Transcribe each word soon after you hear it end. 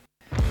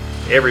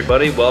Hey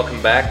everybody,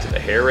 welcome back to the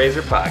Hair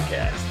Raiser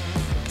Podcast.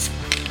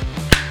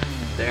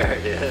 There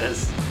it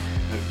is.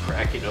 I'm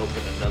cracking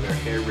open another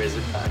Hair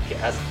Raiser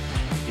Podcast.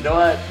 You know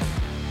what?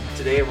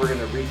 Today we're going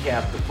to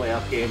recap the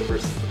playoff game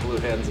versus the Blue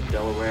Hens of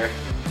Delaware.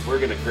 We're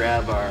going to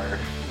grab our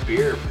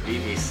beer from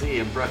BBC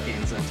in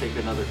Brookings and take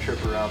another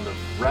trip around the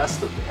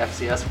rest of the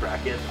FCS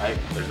bracket.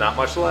 There's not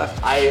much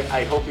left.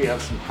 I hope you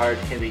have some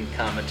hard-hitting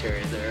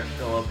commentary there,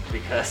 Philip,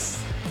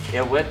 because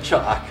it went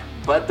chalk,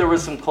 but there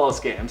was some close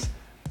games.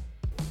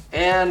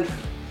 And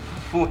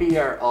we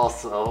are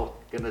also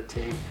going to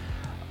take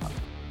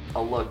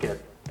a look at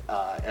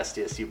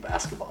SDSU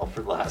basketball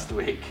for last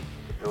week.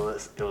 It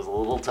was a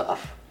little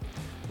tough.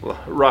 Well,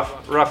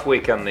 rough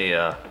week on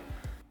the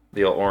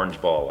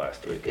Orange Ball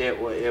last week. It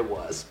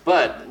was.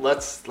 But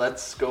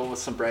let's go with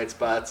some bright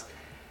spots.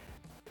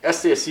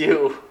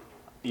 SDSU,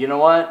 you know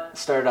what?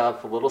 Started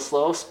off a little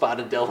slow.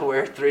 Spotted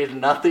Delaware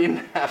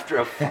 3-0 after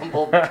a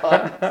fumbled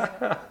punt.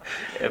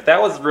 If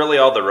that was really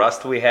all the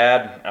rust we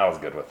had, I was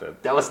good with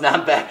it. That was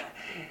not bad.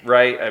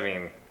 Right? I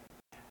mean...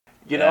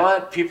 You know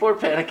what? People are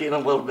panicking a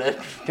little bit.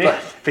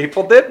 But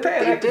people did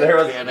panic. They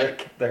did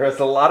panic. There was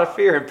a lot of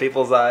fear in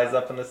people's eyes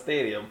up in the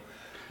stadium.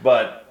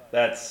 But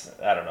that's,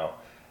 I don't know.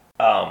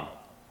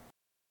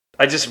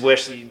 I just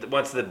wish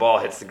once the ball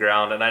hits the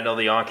ground, and I know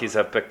the Yankees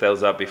have picked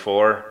those up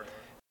before,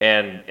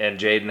 and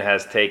Jaden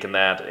has taken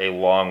that a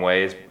long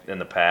ways in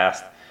the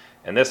past.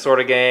 And this sort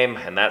of game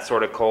and that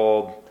sort of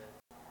cold,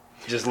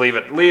 just leave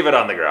it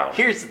on the ground.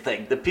 Here's the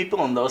thing. The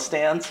people in those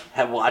stands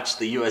have watched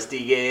the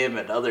USD game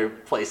and other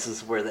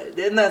places where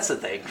and that's the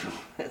thing.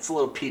 It's a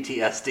little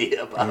PTSD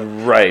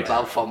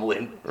about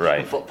fumbling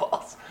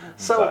footballs.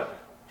 So,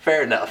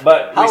 fair enough.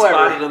 But we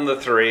spotted them the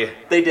 3.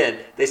 They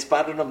did. They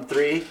spotted them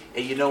 3.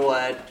 And you know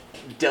what?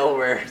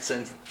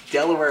 Since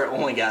Delaware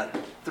only got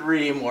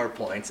 3 more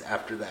points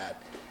after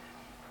that.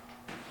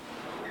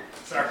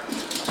 Sorry.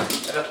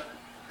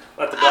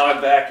 Let the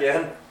dog back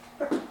in.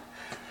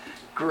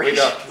 Great.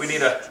 We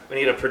need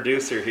a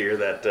producer here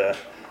that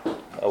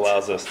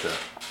allows us to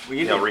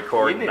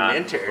record. We need an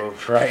intern.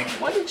 Right.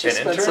 Why don't you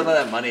spend some of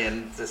that money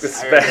and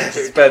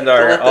spend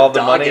all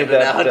the money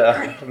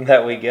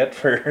that we get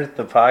for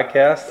the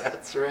podcast?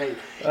 That's right.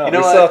 We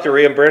still have to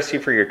reimburse you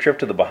for your trip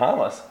to the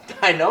Bahamas.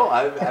 I know.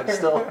 I'm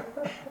still.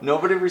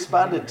 Nobody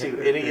responded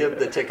to any of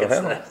the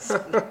tickets.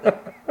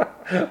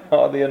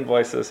 All the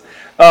invoices.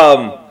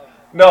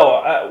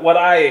 No, what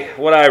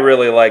I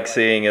really like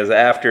seeing is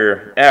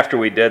after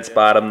we did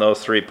spot them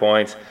those 3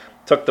 points,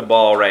 took the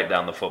ball right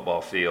down the football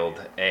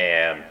field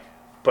and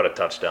put a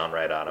touchdown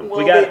right on them. Well,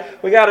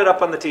 we got it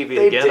up on the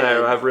TV again. Did.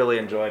 I've really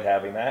enjoyed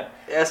having that.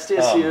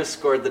 SDSU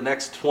scored the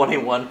next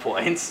 21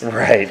 points.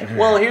 Right.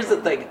 Well, here's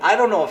the thing. I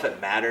don't know if it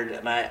mattered,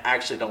 and I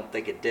actually don't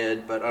think it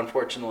did, but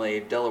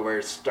unfortunately,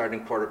 Delaware's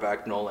starting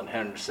quarterback, Nolan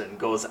Henderson,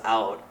 goes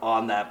out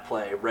on that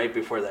play right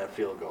before that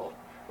field goal.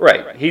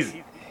 Right.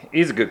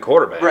 He's a good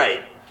quarterback.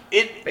 Right.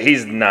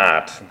 He's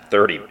not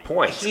 30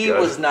 points. He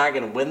was not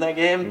going to win that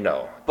game.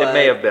 No. It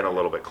may have been a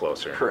little bit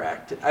closer.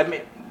 Correct. I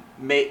mean,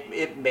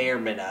 it may or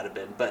may not have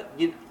been, but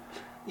you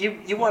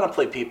want to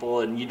play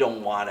people and you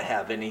don't want to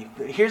have any.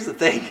 Here's the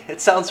thing.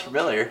 It sounds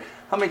familiar.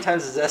 How many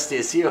times has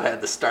SDSU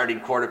had the starting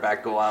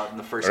quarterback go out in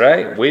the first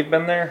quarter? Right. We've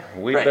been there.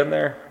 Been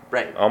there.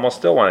 Right. Almost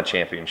still won a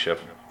championship.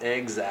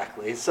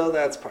 Exactly. So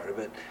that's part of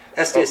it.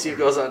 SDSU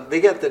goes on. They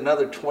get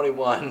another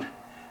 21.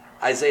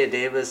 Isaiah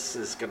Davis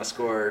is going to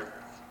score.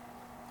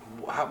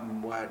 How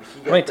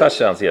many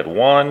touchdowns he had?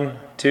 1,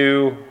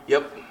 2.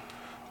 Yep.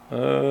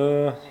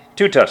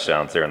 2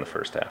 touchdowns there in the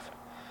first half.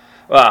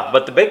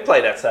 But the big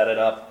play that set it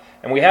up,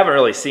 and we haven't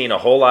really seen a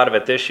whole lot of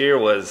it this year,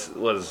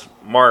 was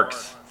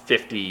Mark's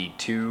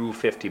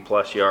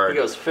 50-plus yards. He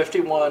goes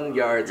 51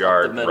 yards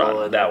up the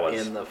middle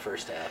in the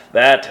first half.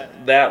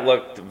 That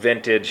looked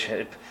vintage.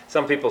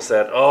 Some people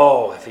said,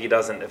 if he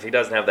doesn't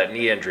have that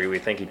knee injury, we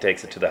think he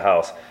takes it to the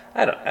house.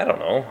 I don't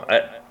know.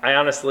 I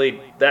honestly,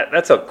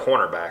 that's a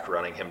cornerback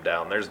running him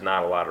down. There's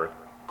not a lot of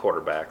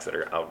quarterbacks that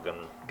are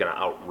going to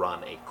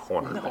outrun a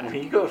cornerback. No,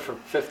 you go for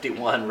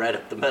 51 right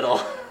up the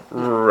middle.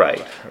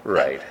 Right.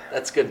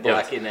 That's good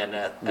blocking and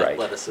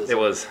athleticism. It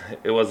was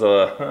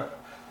a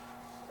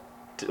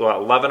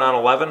 11 on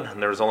 11,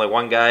 and there was only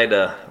one guy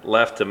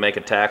left to make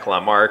a tackle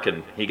on Mark,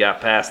 and he got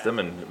past him,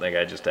 and the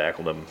guy just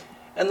tackled him.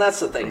 And that's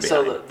the thing.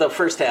 So the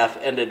first half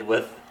ended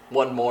with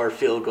one more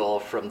field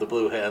goal from the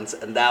Blue Hens,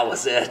 and that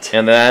was it.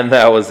 And then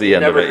that was the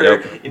end of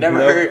it. You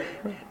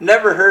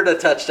never heard a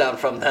touchdown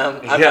from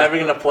them. I'm never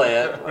going to play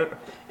it.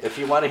 If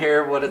you want to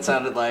hear what it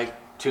sounded like,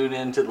 tune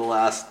in to the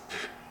last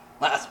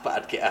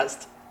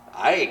podcast.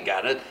 I ain't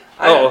got it.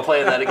 I'm not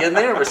playing that again.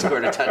 They never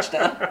scored a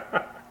touchdown.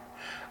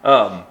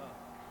 I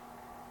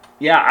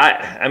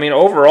mean,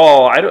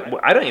 overall, I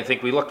don't even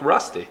think we looked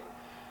rusty.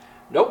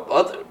 Nope.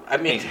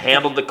 He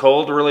handled the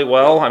cold really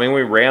well. I mean,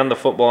 we ran the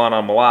football on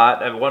him a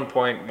lot. At one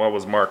point, what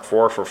was Mark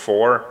 4 for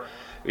 4?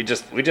 We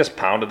just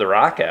pounded the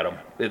rock at him.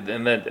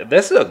 And then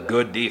this is a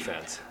good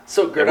defense.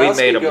 So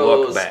Gradowski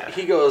look bad.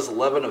 He goes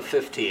 11 of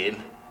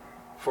 15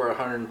 for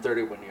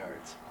 131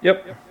 yards.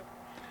 Yep.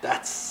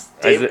 That's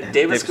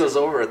Davis goes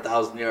over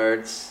 1,000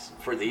 yards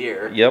for the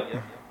year.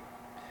 Yep.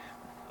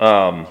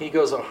 He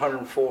goes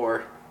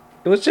 104.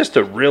 It was just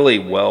a really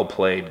well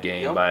played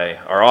game by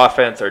our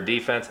offense, our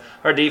defense.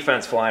 Our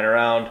defense flying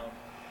around.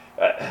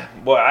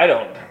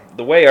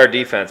 The way our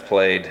defense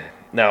played.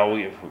 Now,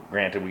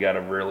 granted, we got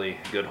a really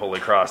good Holy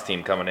Cross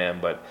team coming in,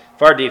 but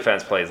if our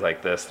defense plays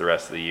like this the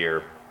rest of the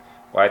year,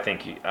 well, I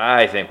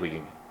think we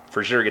can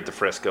for sure get to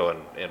Frisco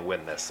and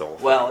win this.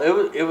 Well,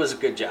 it was a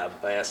good job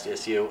by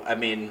SDSU. I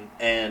mean,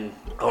 and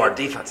our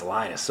defensive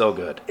line is so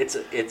good. It's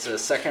a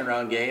second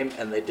round game,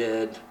 and they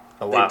did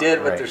what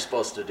they're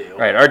supposed to do.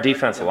 Right, our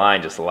defensive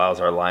line just allows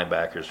our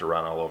linebackers to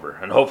run all over,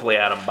 and hopefully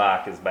Adam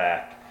Bach is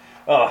back.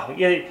 Oh,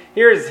 yeah,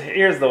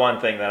 here's the one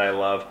thing that I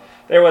love.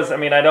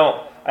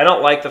 I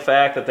don't like the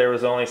fact that there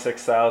was only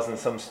 6,000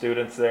 some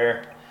students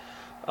there.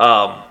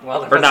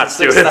 Or not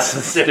students,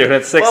 6,000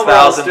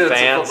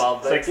 fans.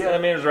 Football,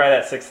 it was right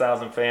at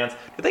 6,000 fans.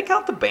 Did they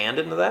count the band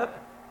into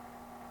that?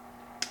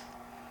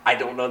 I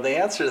don't know the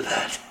answer to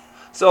that.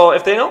 So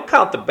if they don't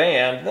count the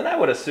band, then I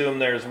would assume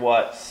there's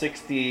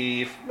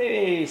 60,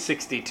 maybe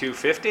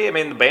 6,250. I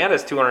mean, the band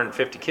has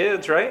 250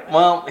 kids, right?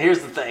 Well, here's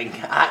the thing.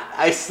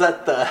 I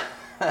set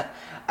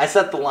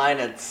the line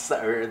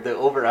or the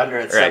over under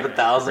at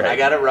 7,000. Right. I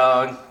got it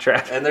wrong.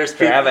 And there's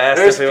people. Trav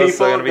asked if it was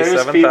going to be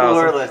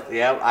 7,000.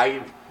 Yeah,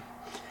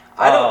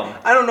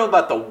 I don't know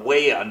about the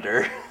way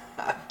under.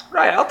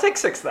 Right, I'll take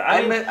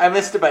 6,000. I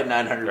missed it by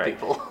 900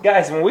 people.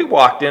 Guys,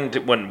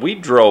 when we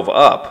drove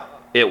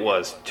up, it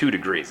was 2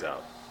 degrees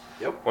out.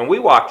 Yep. When we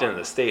walked into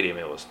the stadium,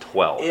 it was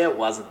 12. It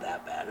wasn't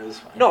that bad. It was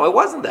fine. No, it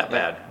wasn't that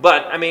bad.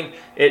 But I mean,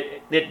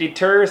 it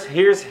deters.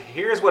 Here's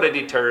what it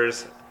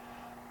deters.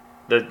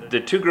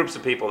 The two groups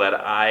of people that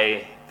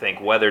I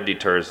think weather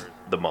deters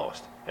the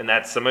most, and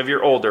that's some of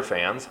your older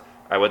fans.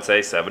 I would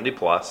say 70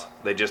 plus.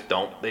 They just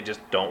don't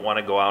want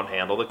to go out and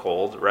handle the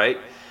cold, right?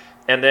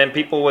 And then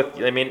people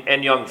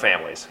and young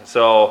families.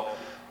 So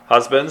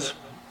husbands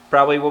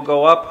probably will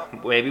go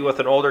up, maybe with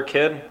an older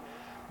kid.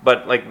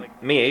 But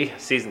like me,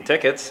 season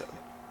tickets,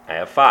 I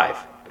have 5.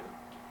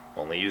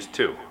 Only used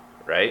 2,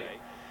 right?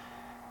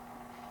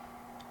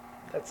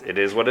 It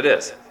is what it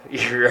is.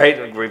 You're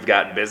right. We've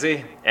gotten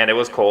busy, and it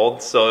was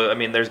cold. So I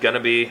mean, there's gonna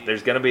be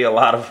a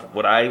lot of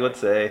what I would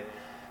say,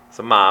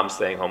 some moms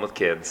staying home with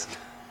kids,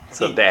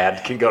 so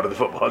dad can go to the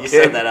football game. You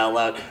said that out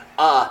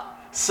loud.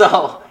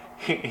 So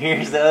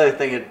here's the other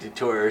thing it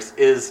deters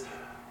is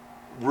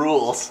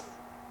rules.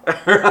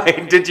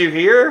 Right? Did you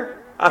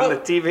hear on the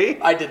TV?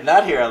 I did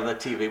not hear on the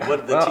TV. What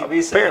did the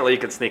TV say? Apparently, you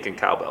can sneak in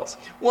cowbells.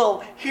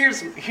 Well,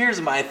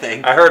 here's my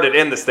thing. I heard it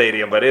in the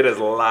stadium, but it is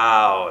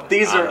loud.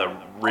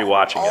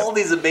 Rewatching all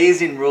these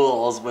amazing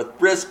rules with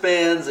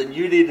wristbands, and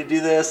you need to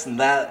do this and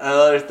that and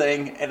other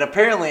thing. And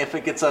apparently, if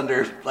it gets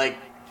under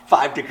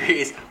 5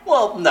 degrees,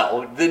 well,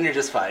 no, then you're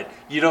just fine.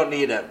 You don't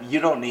need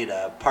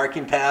a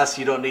parking pass.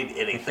 You don't need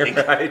anything.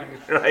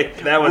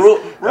 Right.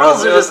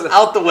 Rules are just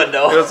out the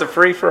window. It was a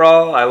free for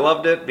all. I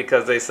loved it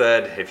because they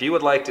said if you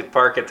would like to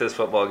park at this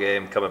football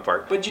game, come and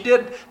park. But you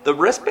did. The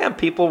wristband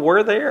people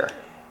were there.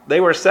 They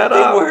were set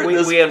up.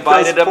 We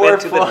invited them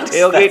into the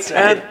tailgate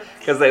tent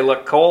because they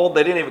looked cold.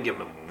 They didn't even give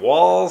them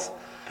walls.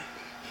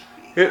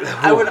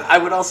 I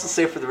would also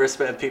say for the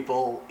wristband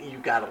people, you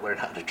got to learn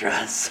how to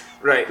dress.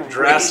 Right,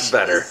 dress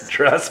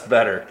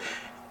better.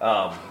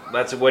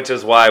 Which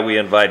is why we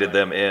invited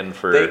them in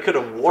for. They could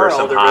have worn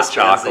all the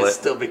wristbands. They'd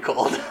still be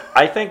cold.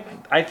 I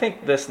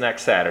think this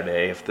next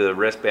Saturday, if the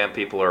wristband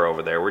people are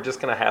over there, we're just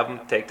gonna have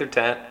them take their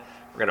tent.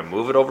 We're gonna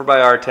move it over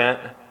by our tent.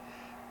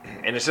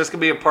 And it's just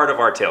going to be a part of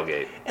our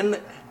tailgate. And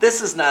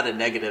this is not a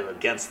negative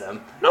against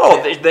them.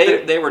 No,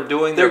 they were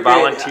doing their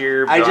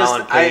volunteer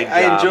job.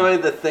 I enjoy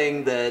the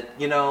thing that,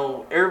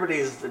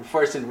 everybody's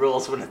enforcing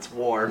rules when it's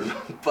warm.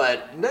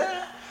 But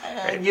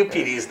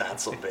UPD's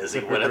not so busy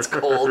when it's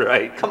cold.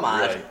 Right. Come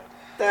on. Right.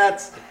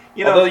 That's,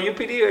 although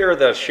UPD or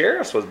the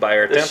sheriff's was by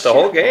our tent the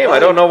whole game. I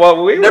don't know what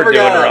we were doing wrong. Never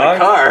got out of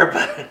the car,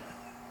 but...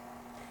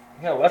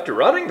 Yeah, left it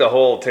running the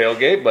whole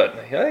tailgate,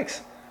 but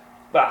yikes.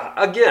 But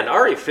again,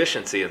 our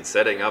efficiency in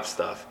setting up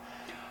stuff.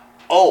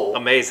 Oh,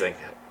 amazing!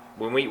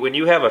 When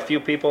you have a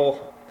few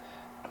people,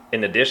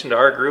 in addition to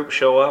our group,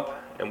 show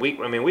up, and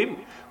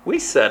we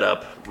set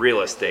up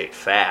real estate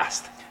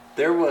fast.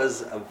 There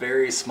was a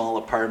very small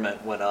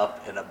apartment went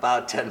up in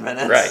about 10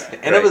 minutes, right?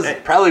 It was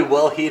probably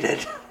well heated.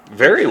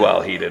 Very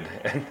well heated,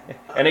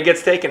 and it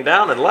gets taken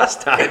down in less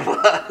time. It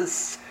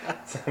was.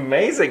 It's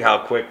amazing how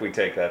quick we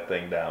take that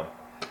thing down.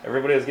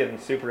 Everybody was getting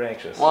super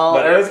anxious. Well,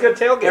 but it was a good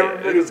tailgate.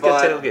 Everybody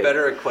bought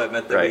better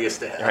equipment than we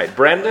used to have. Right.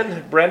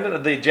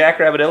 Brendan, the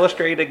Jackrabbit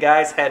Illustrated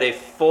guys had a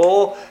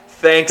full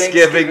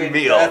Thanksgiving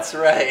meal. That's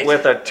right.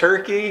 With a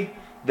turkey.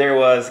 There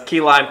was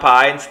key lime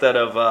pie instead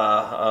of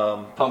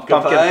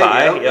pumpkin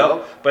pie.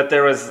 Yep. But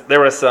there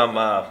was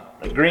some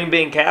green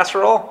bean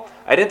casserole.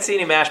 I didn't see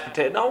any mashed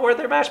potatoes. No, were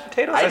there mashed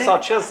potatoes? I saw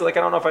chisels. I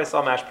don't know if I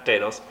saw mashed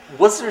potatoes.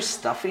 Was there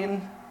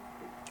stuffing?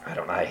 I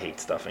don't know. I hate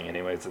stuffing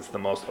anyways. It's the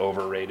most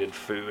overrated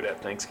food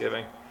at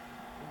Thanksgiving.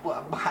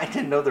 Well, I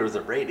didn't know there was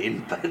a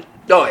rating, but...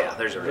 Oh, yeah,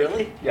 there's a rating.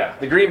 Really? Yeah,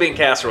 the green bean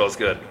casserole is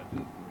good.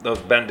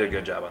 Ben did a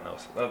good job on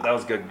those. That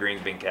was good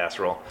green bean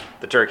casserole.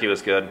 The turkey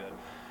was good.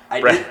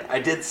 I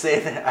did say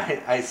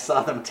that I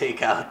saw them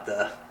take out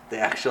the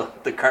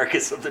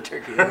carcass of the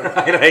turkey.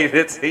 I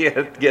did see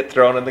it get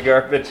thrown in the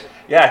garbage.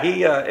 Yeah,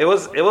 it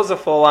was a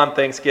full on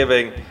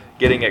Thanksgiving,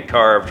 getting it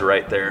carved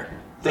right there.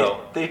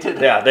 So they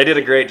did. Yeah, they did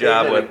a great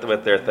job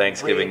with their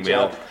Thanksgiving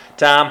meal.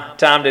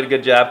 Tom did a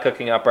good job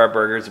cooking up our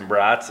burgers and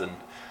brats, and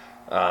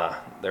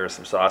there were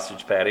some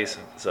sausage patties.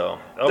 So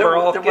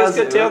overall, it was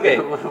a good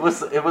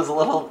tailgate. It was a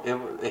little.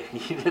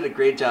 He did a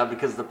great job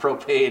because the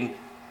propane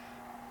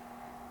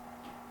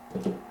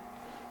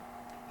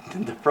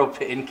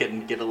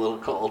can get a little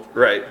cold.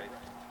 Right.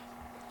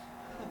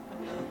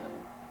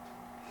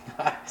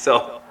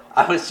 So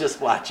I was just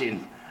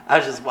watching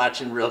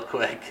real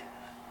quick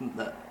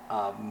the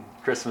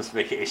Christmas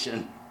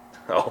Vacation.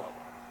 Oh.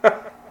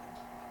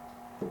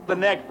 The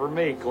neck for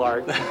me,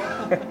 Clark.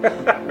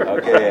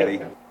 Okay, Eddie.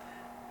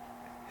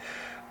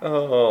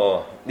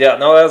 Oh, yeah,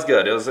 no, that was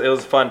good. It was a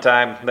fun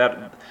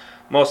time.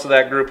 Most of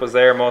that group was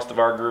there. Most of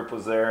our group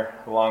was there,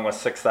 along with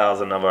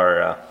 6,000 of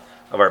our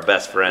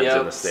best friends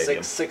in the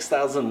stadium.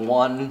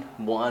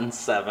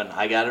 6,117.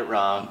 I got it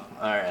wrong.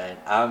 All right,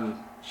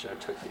 should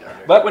have took the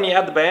under. But when you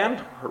had the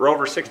band, we're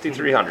over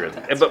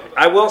 6,300. But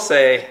I will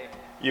say,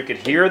 you could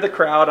hear the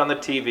crowd on the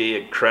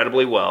TV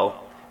incredibly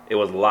well. It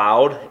was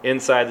loud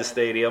inside the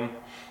stadium,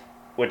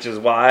 which is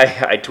why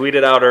I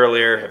tweeted out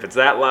earlier, if it's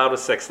that loud with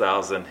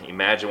 6,000,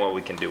 imagine what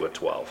we can do at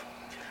 12.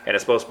 And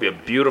it's supposed to be a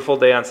beautiful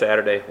day on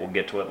Saturday. We'll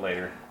get to it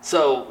later.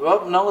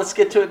 So, no, let's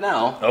get to it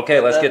now. Okay,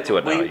 let's get to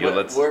it now. We're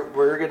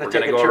going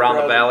to go around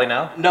the valley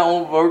now?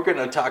 No, we're going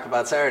to talk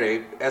about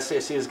Saturday.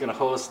 SAC is going to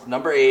host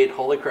number 8,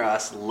 Holy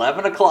Cross,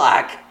 11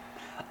 o'clock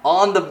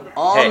on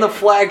the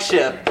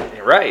flagship.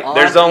 Right.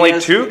 There's only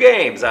 2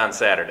 games on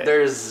Saturday.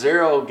 There's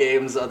 0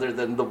 games other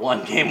than the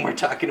one game we're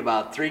talking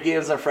about. 3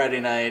 games on Friday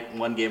night,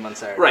 1 game on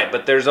Saturday. Right,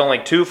 but there's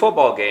only 2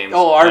 football games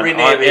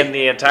Army-Navy. in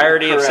the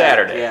entirety of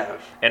Saturday. Yeah.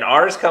 And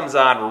ours comes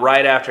on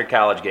right after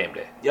College Game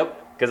Day.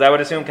 Yep. Because I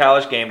would assume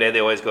College Game Day, they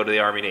always go to the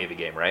Army-Navy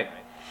game, right?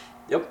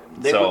 Yep.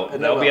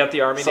 They'll be at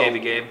the Army-Navy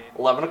game.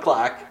 11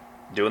 o'clock.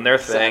 Doing their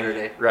thing.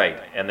 Saturday. Right.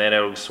 And then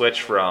it'll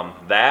switch from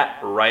that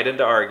right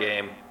into our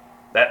game.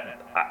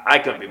 I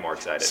couldn't be more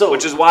excited.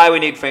 Which is why we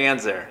need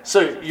fans there.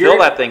 So fill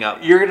that thing up.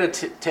 You're going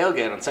to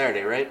tailgate on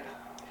Saturday, right?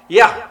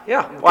 Yeah.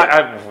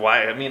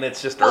 Why? I mean,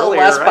 it's just earlier,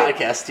 last right?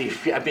 podcast,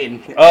 Steve. I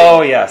mean.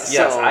 Oh yes.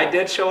 I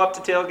did show up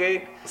to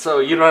tailgate.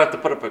 So you don't have to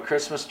put up a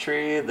Christmas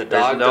tree. The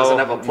dog doesn't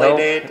have a play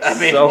date. I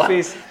mean,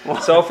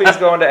 Sophie's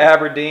going to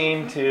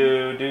Aberdeen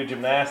to do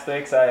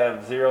gymnastics. I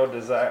have zero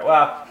desire.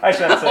 Well, I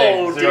shouldn't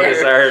say zero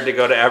desire to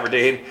go to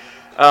Aberdeen.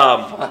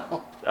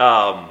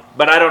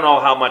 But I don't know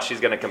how much she's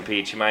going to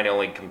compete. She might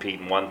only compete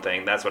in one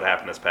thing. That's what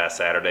happened this past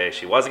Saturday.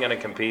 She wasn't going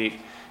to compete,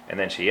 and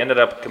then she ended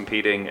up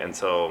competing, and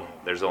so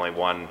there's only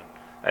one.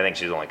 I think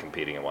she's only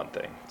competing in one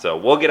thing. So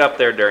we'll get up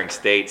there during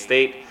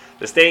the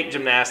state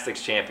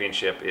gymnastics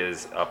championship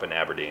is up in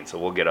Aberdeen, so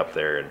we'll get up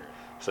there and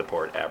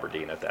support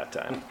Aberdeen at that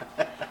time.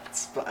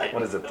 That's fine.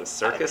 What is it, the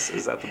Circus?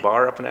 Is that the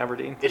bar up in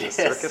Aberdeen? It is.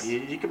 Circus?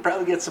 You could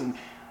probably get some,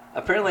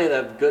 apparently they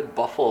have good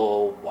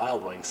Buffalo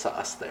Wild Wing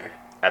sauce there.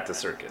 At the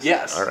Circus?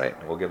 Yes. All right,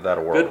 we'll give that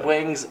a whirl. Good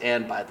wings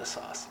and buy the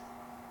sauce.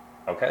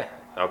 Okay.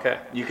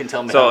 You can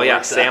tell me how it yeah,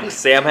 works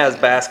Sam has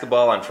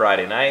basketball on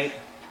Friday night.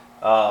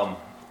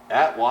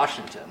 At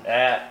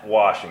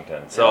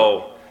Washington.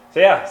 So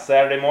yeah,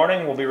 Saturday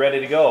morning we'll be ready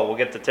to go. We'll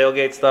get the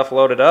tailgate stuff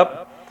loaded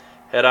up,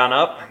 head on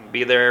up,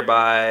 be there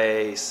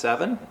by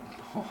 7.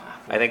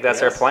 I think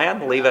that's our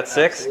plan. Leave at 6,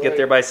 absolutely. Get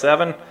there by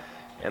 7,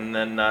 and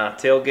then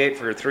tailgate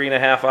for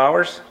 3.5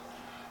 hours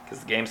because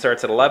the game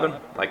starts at 11.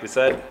 Like we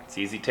said, it's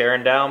easy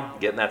tearing down,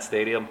 get in that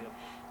stadium,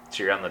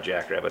 cheer on the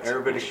Jackrabbits.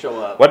 Everybody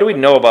show up. What do we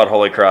know about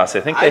Holy Cross?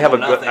 I think they have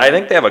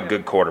a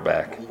good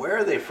quarterback. Where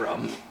are they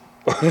from?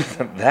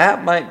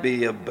 That might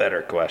be a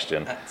better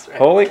question. That's right.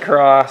 Holy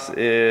Cross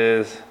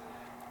is,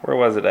 where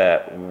was it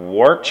at?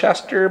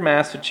 Worcester,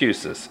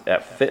 Massachusetts,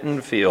 at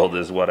Fitton Field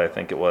is what I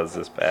think it was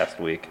this past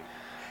week.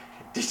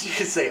 Did you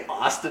say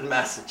Austin,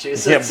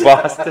 Massachusetts? Yeah,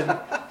 Boston.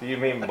 Do you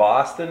mean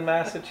Boston,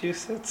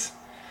 Massachusetts?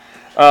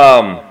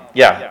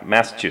 Yeah,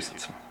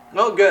 Massachusetts.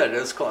 Oh, good. It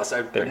was close.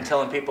 I've been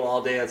telling people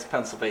all day it's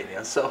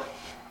Pennsylvania, so.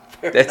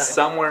 It's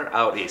somewhere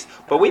out east.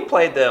 But we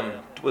played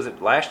them, was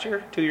it last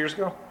year, 2 years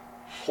ago?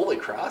 Holy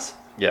Cross?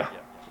 Yeah.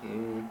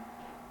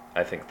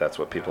 I think that's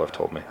what people have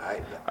told me.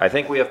 I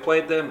think we have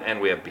played them and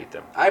we have beat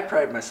them. I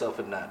pride myself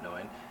in not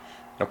knowing.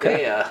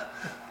 Okay.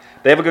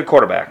 They have a good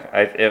quarterback.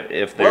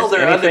 If there's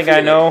anything undefeated.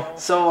 I know,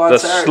 so on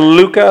Saturday,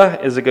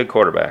 Sluka is a good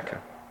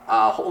quarterback.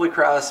 Holy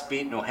Cross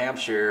beat New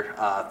Hampshire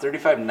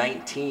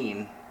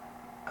 35-19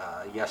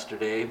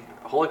 yesterday.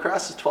 Holy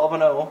Cross is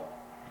 12-0.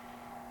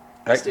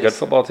 Good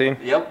football team.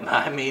 Yep.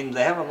 I mean,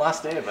 they haven't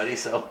lost anybody,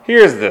 so.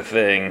 Here's the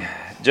thing.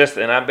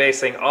 And I'm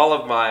basing all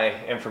of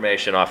my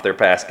information off their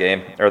past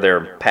game, or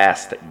their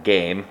past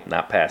game,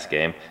 not past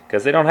game,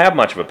 because they don't have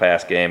much of a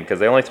past game, because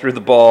they only threw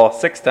the ball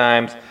 6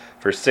 times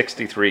for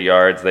 63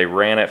 yards. They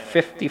ran it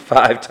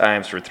 55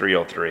 times for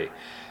 303.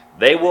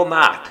 They will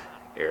not,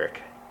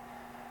 Eric,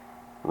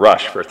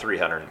 rush for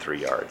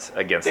 303 yards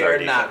against our They're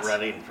defense. not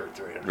running for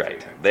 300.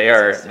 Right. They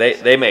are.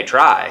 They may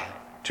try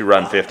to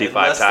run 55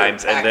 Unless they're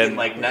times and then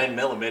packing like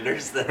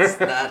 9mm. That's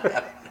not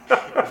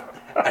happening.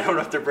 I don't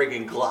know if they're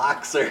bringing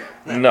Glocks or.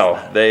 no.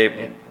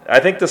 I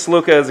think the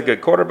Sluka is a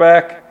good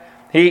quarterback.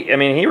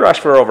 He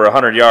rushed for over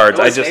 100 yards.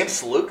 His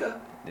name's Sluka?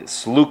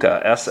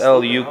 Sluka,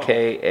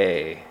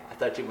 Sluka. I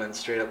thought you went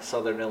straight up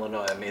Southern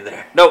Illinois on me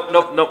there. Nope.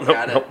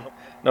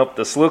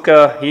 The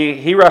Sluka,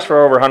 he rushed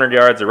for over 100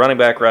 yards. The running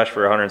back rushed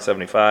for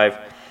 175.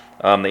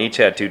 They each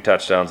had 2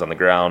 touchdowns on the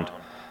ground.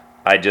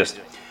 I just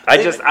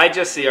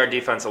see our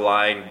defensive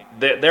line.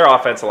 Their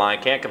offensive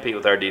line can't compete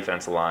with our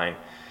defensive line,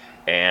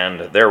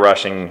 and they're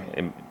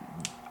rushing.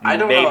 I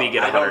don't maybe know.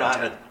 get I don't know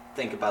 110. how to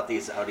think about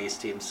these out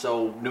east teams.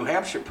 So New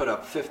Hampshire put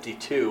up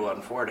 52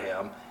 on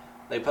Fordham.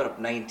 They put up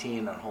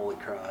 19 on Holy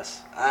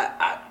Cross.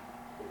 I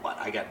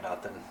got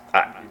nothing.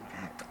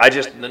 I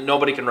just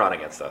nobody can run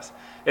against us.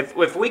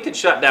 If we could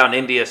shut down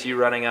NDSU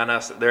running on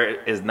us,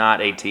 there is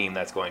not a team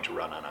that's going to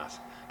run on us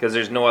because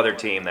there's no other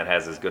team that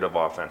has as good of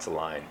offensive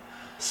line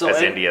as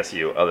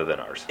NDSU other than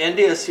ours.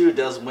 NDSU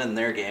does win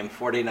their game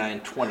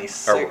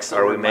 49-26.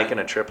 Are we making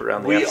a trip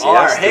around the We FCS?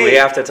 are. Hey, do we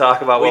have to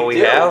talk about what we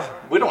do. have?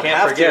 We don't Can't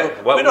have forget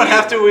to. what We don't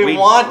have to. We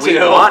want to. We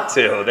want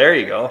to. There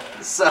you go.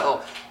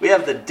 So we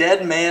have the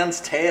dead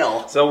man's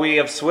tail. So we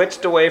have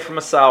switched away from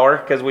a sour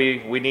because we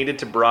needed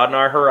to broaden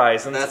our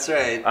horizons. That's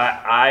right.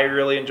 I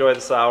really enjoy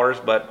the sours,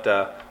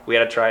 but we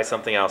had to try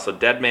something else. So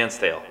Dead Man's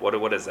Tail.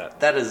 What is that?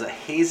 That is a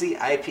hazy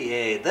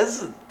IPA.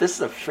 This is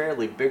a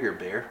fairly bigger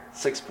beer,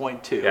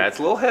 6.2. Yeah, it's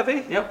a little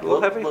heavy. Yep, a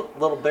little heavy.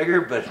 Little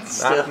bigger, but it's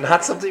still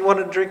Not something you want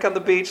to drink on the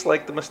beach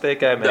like the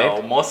mistake I made.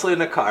 no, mostly in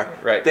the car.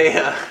 Right. They.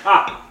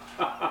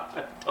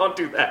 Don't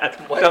do that.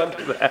 What? Don't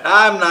do that.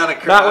 I'm not a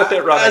car. Not with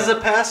it running. As a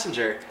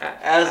passenger.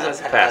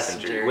 As a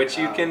passenger. Which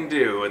you can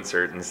do in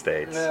certain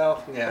states.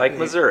 Well, yeah. Like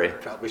Missouri.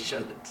 Probably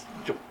shouldn't.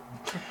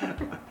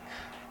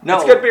 No,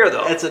 It's good beer,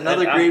 though. It's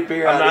another And great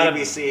beer I'm on not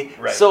ABC.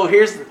 right. So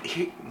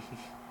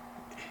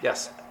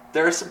Yes.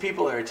 there are some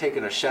people that are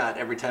taking a shot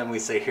every time we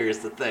say "here's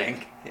the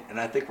thing," and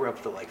I think we're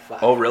up to like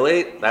 5. Oh,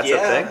 really? That's a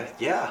thing?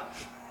 Yeah.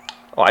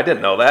 Oh, I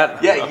didn't know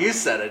that. Yeah, you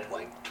said it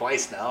like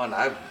twice now,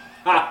 and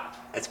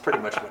it's pretty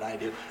much what I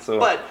do. So-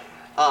 but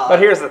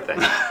here's the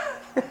thing.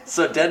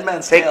 so Dead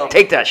Man's Tail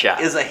Take that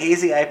shot. is a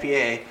hazy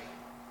IPA,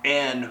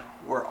 and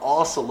we're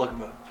also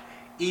looking at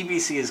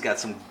EBC has got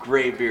some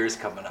great beers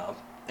coming up,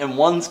 and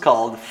one's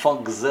called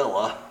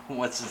Funkzilla,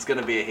 which is going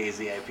to be a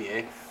hazy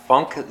IPA.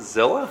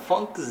 Funkzilla?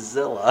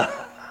 Funkzilla.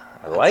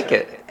 I like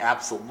it.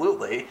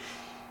 Absolutely.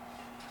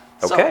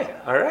 Okay.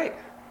 So, All right.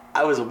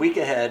 I was a week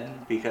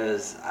ahead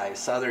because I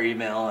saw their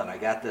email and I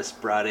got this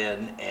brought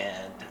in,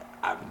 and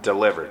I'm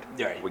Delivered.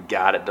 Right. We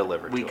got it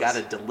delivered. We to got us.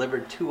 it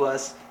delivered to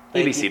us.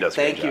 EBC does a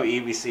great Thank you,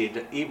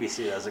 EBC.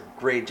 EBC does a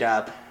great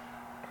job.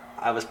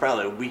 I was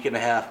probably a week and a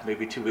half,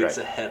 maybe 2 weeks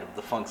Right. ahead of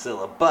the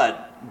Funkzilla.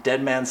 But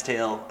Dead Man's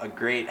Tail, a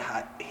great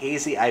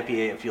hazy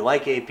IPA. If you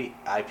like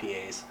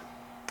IPAs,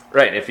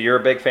 Right. If you're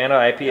a big fan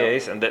of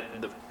IPAs, and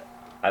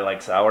I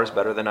like sours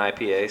better than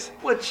IPAs,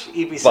 which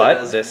EBC but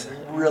does this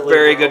really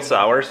very well. good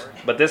sours.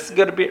 But this is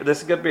good beer. This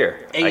is good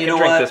beer. And I you can know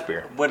drink what? this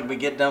beer. When we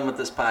get done with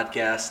this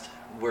podcast,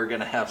 we're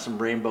gonna have some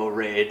Rainbow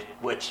Raid,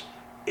 which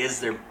is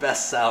their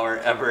best sour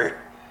ever.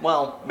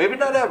 Well, maybe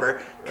not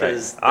ever,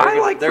 because Right. I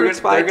like Fruit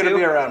Spy, they're gonna too.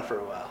 be around for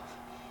a while.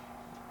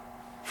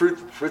 Fruit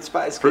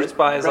Spy is good. Fruit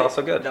Spy is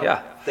also good,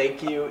 yeah.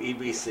 Thank you,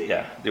 EBC.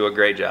 Yeah, do a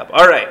great job.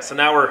 All right, so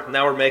now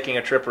we're making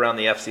a trip around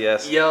the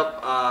FCS.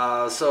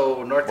 Yep.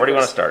 So North. Where do you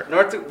Dakota-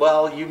 wanna start?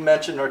 Well, you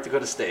mentioned North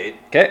Dakota State.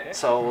 Okay.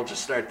 So we'll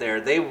just start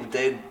there.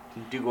 They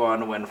do go on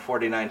to win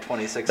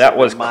 49-26. That over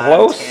was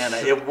close. Montana.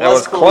 It That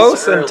was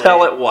close early.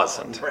 until it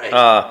wasn't.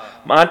 Right.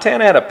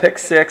 Montana had a pick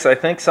six, I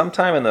think,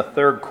 sometime in the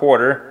third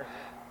quarter.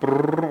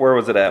 Where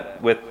was it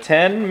at? With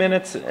 10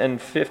 minutes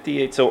and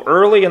 58. So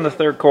early in the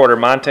third quarter,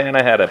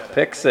 Montana had a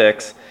pick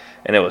six,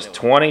 and it was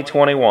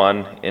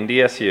 20-21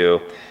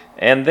 NDSU.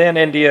 And then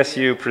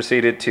NDSU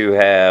proceeded to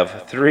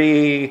have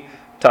 3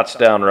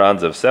 touchdown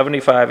runs of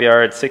 75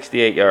 yards,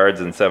 68 yards,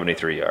 and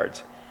 73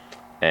 yards.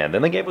 And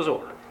then the game was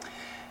over.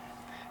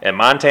 And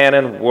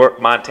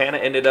Montana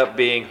ended up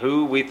being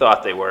who we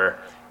thought they were,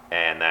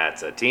 and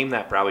that's a team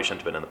that probably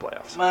shouldn't have been in the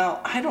playoffs.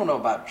 Well, I don't know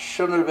about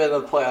shouldn't have been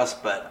in the playoffs,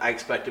 but I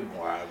expected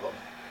more out of them.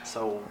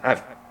 So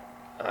I've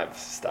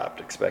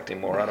stopped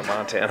expecting more out of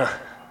Montana,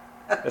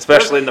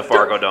 especially in the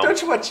Fargo Dome. Don't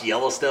you watch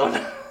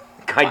Yellowstone?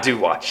 I do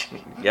watch.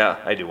 Yeah,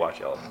 I do watch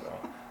Yellowstone.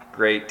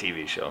 Great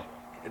TV show.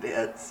 It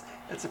is.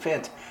 It's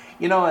a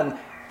and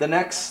the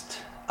next,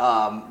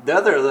 the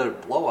other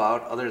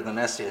blowout, other than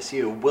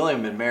SDSU,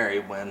 William and Mary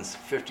wins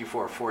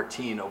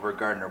 54-14 over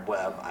Gardner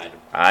Webb.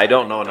 I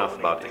don't know enough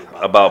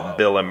about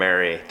Bill and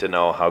Mary to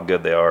know how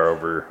good they are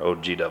over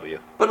OGW.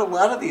 But a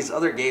lot of these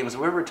other games,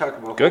 we already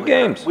talked about Good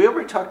games. We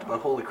already talked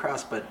about Holy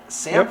Cross, but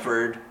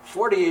Sanford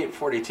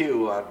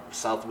 48-42 on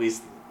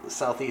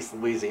Southeast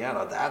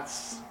Louisiana.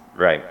 That's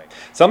Right.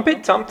 Some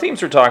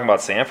teams are talking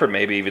about Sanford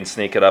maybe even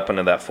sneak it up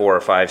into that 4 or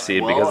 5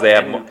 seed because they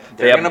have.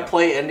 They're going to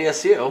play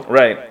NDSU.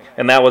 Right,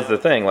 and that was the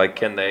thing. Like,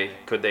 could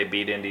they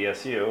beat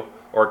NDSU,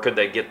 or could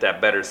they get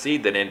that better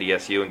seed than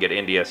NDSU and get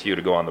NDSU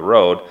to go on the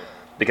road?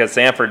 Because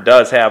Sanford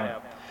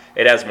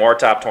has more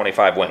top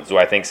 25 wins. Do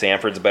I think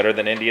Sanford's better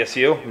than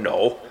NDSU?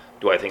 No.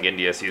 Do I think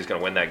NDSU is going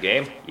to win that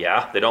game?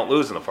 Yeah. They don't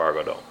lose in the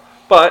Fargo Dome.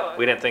 But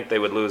we didn't think they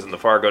would lose in the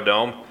Fargo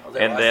Dome.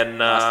 And then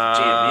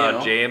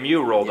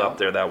JMU rolled up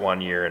there that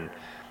one year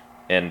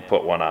and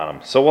put one on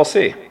them. So we'll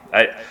see.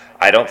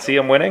 I don't see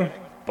them winning,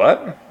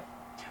 but...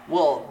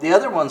 Well, the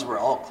other ones were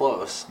all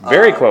close.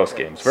 Very close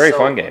games. Very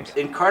fun games.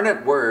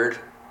 Incarnate Word,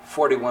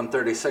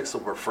 41-36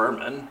 over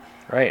Furman.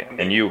 Right.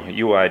 And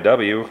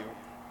UIW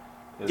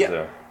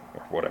is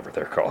whatever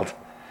they're called.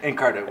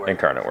 Incarnate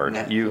Word.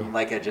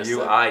 Like I just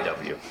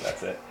UIW.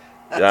 That's it.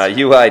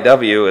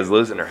 UIW is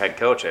losing their head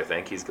coach, I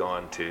think. He's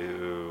going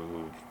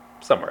to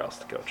somewhere else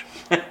to coach.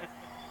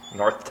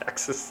 North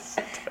Texas.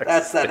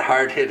 That's that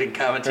hard-hitting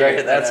commentary.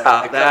 Right. That's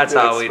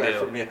how we do.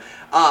 From you.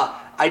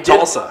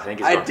 Tulsa.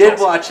 I did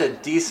watch a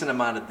decent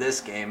amount of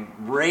this game.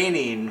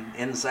 Raining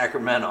in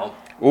Sacramento.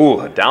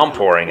 Ooh,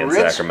 downpouring in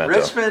Sacramento.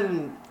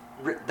 Richmond,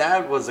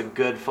 that was a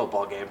good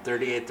football game.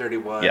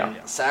 38-31. Yeah.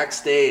 Sac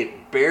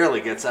State barely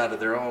gets out of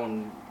their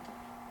own.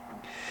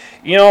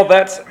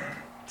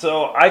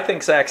 So I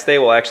think Sac State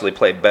will actually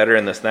play better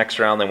in this next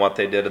round than what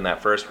they did in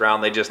that first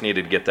round. They just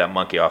needed to get that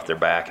monkey off their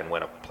back and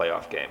win a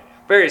playoff game.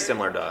 Very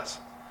similar to us.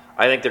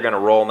 I think they're going to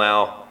roll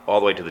now all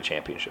the way to the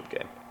championship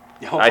game.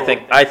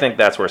 I think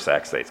that's where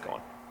Sac State's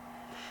going.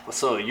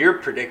 So you're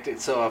predicting.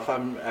 So if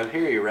I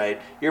hear you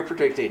right, you're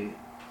predicting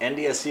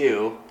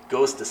NDSU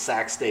goes to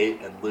Sac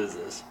State and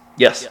loses.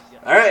 Yes.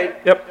 All right.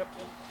 Yep.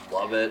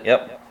 Love it.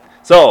 Yep.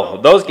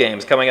 So those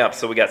games coming up.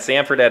 So we got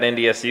Sanford at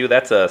NDSU.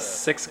 That's a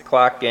 6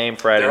 o'clock game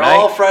Friday night. They're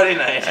all Friday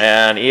night.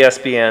 And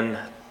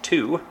ESPN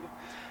 2.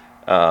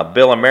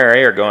 Bill and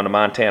Mary are going to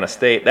Montana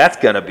State. That's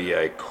going to be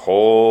a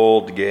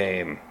cold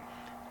game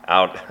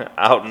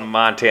out in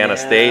Montana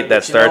State.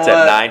 That starts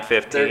at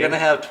 9:15. They're going to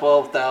have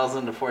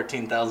 12,000 to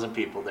 14,000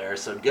 people there.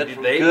 So good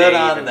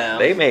on them.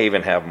 They may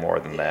even have more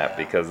than that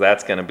because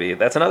that's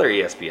another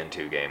ESPN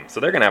 2 game. So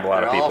they're going to have a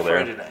lot of people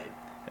there. Friday night.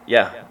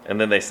 Yeah, and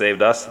then they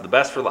saved us the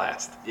best for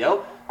last.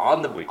 Yep,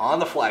 on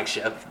the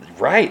flagship.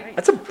 Right,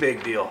 that's a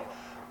big deal.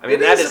 I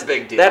mean, that is a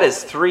big deal. That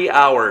is 3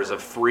 hours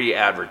of free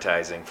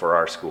advertising for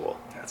our school.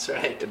 That's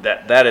right.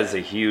 That is a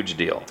huge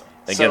deal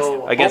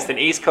against an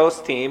East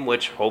Coast team,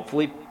 which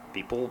hopefully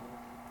people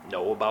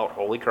know about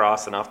Holy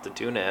Cross enough to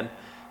tune in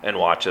and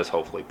watch us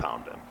hopefully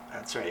pound them.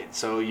 That's right.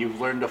 So you've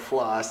learned to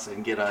floss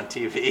and get on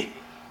TV.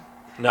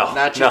 No,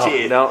 not your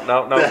teeth. No.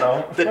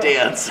 The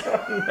dance.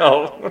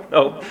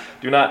 No.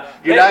 Do not.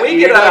 We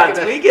get on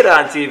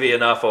TV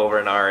enough over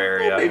in our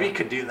area. Well, maybe you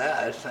could do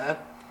that.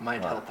 That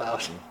might help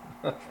out.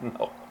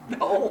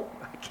 No.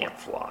 I can't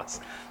floss.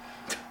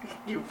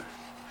 We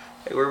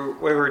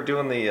were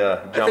doing the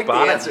jump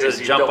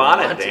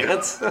on it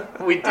dance.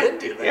 We did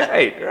do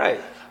that.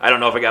 Right. I don't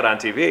know if it got on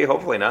TV.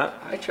 Hopefully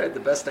not. I tried the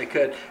best I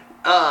could.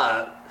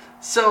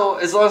 So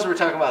as long as we're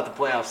talking about the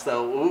playoffs,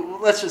 though,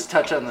 let's just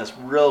touch on this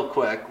real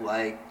quick.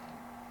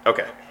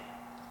 Okay.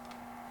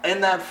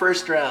 In that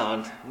first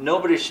round,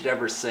 nobody should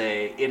ever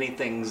say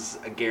anything's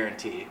a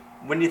guarantee.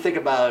 When you think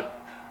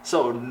about,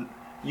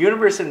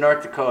 University of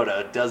North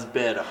Dakota does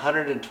bid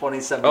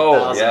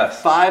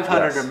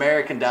 $127,500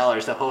 American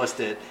dollars to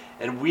host it,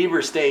 and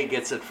Weber State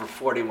gets it for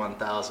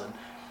 $41,000.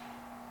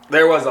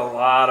 There was a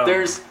lot of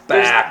there's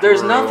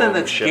nothing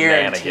that's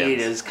guaranteed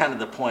is kind of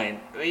the point.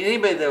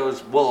 Anybody that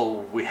was,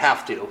 we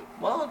have to.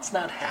 Well, it's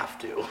not have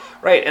to.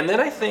 Right, and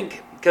then I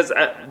think, because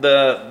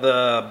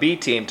the B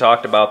team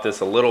talked about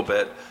this a little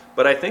bit,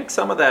 but I think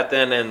some of that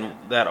then in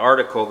that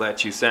article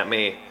that you sent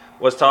me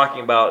was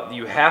talking about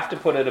you have to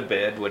put in a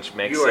bid, which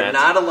makes sense. You are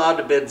not allowed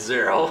to bid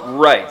zero.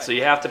 Right, so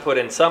you have to put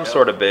in some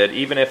sort of bid,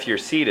 even if you're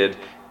seated.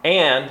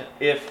 And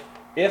if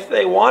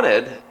they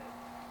wanted,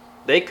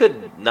 they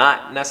could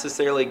not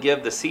necessarily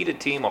give the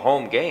seeded team a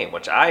home game,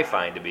 which I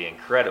find to be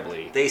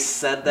incredibly They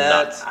said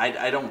that. Nuts.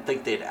 I don't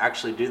think they'd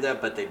actually do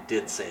that, but they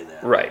did say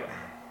that. Right.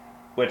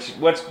 Which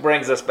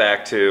brings us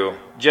back to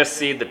just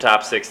seed the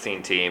top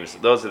 16 teams.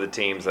 Those are the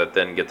teams that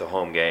then get the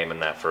home game in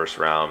that first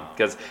round.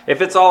 Because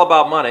if it's all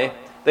about money,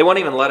 they won't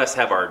even let us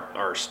have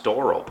our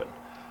store open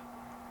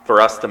for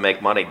us to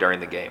make money during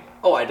the game.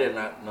 Oh, I did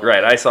not know.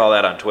 Right, I saw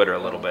that on Twitter a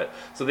little bit.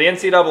 So the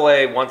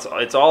NCAA, once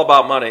it's all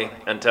about money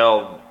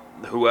until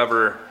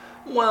whoever...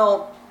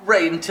 Well,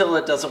 right, until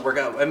it doesn't work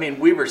out. I mean,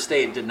 Weber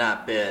State did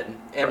not bid.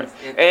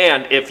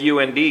 And if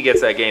UND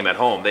gets that game at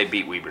home, they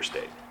beat Weber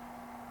State.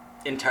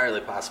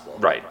 Entirely possible.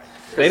 Right.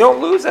 They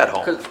don't lose at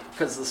home.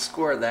 Because the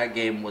score of that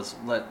game was,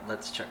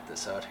 let's check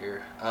this out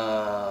here. It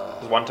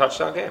was one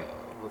touchdown game.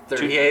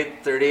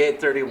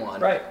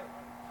 38-31. Right.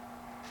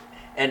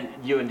 And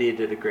UND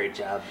did a great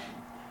job.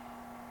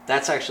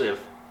 That's actually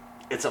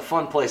it's a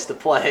fun place to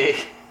play.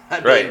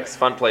 Right, it's a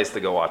fun place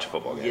to go watch a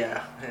football game.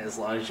 Yeah, as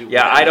long as you.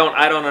 Yeah, I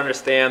don't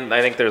understand.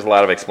 I think there's a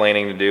lot of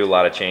explaining to do, a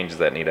lot of changes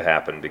that need to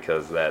happen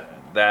because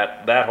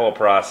that whole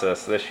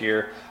process this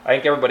year, I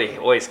think everybody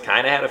always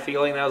kind of had a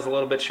feeling that was a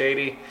little bit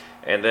shady.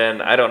 And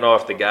then I don't know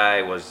if the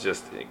guy was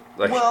just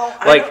I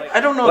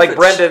don't know. Like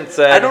Brendan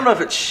said, I don't know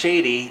if it's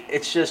shady.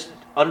 It's just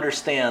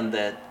understand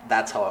that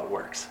that's how it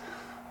works.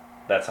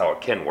 That's how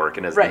it can work,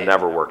 and has Right.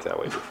 never worked that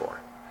way before.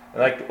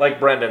 Like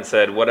Brendan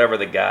said, whatever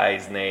the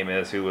guy's name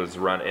is who was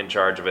in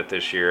charge of it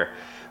this year,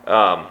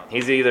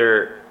 he's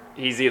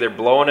either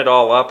blowing it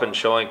all up and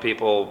showing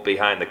people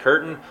behind the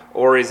curtain,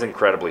 or he's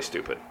incredibly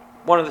stupid.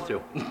 One of the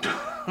two.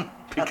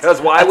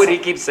 Because why would he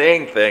keep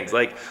saying things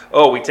like,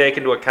 "Oh, we take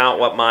into account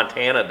what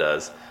Montana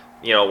does"?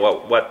 You know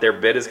what their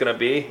bid is going to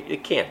be. You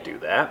can't do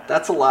that.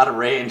 That's a lot of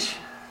range.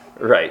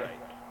 Right.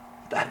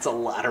 That's a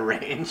lot of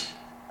range.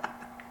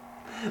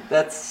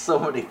 That's so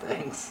many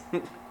things.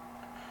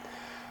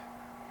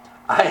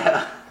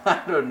 I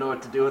don't know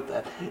what to do with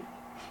that.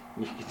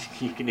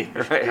 You can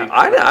either. Right.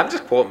 I'm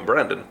just quoting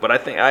Brendan, but I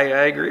think I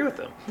agree with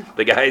him.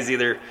 The guy's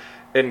either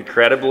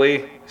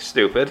incredibly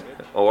stupid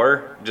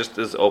or just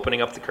is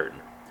opening up the curtain.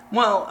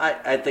 Well,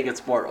 I think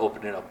it's more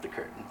opening up the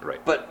curtain. Right.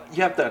 But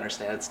you have to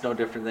understand, it's no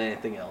different than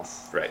anything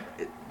else. Right.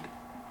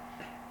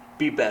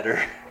 Be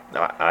better.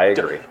 No, I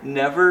agree.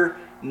 Never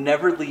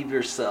leave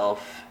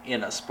yourself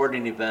in a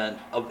sporting event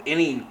of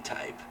any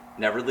type.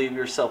 Never leave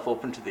yourself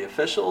open to the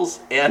officials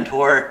and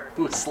or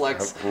who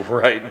selects.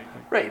 Right.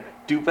 Right.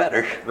 Do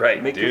better.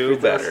 Right. Make Do your free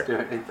throws, better. do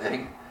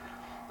anything.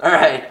 All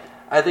right.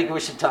 I think we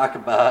should talk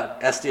about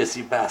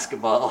SDSU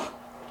basketball.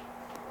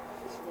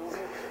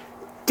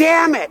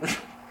 Damn it!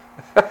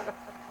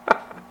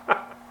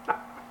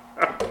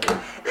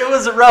 It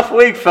was a rough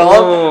week, Philip.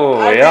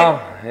 Oh,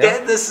 yeah.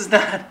 This is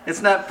not.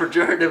 It's not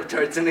pejorative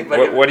towards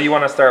anybody. What do you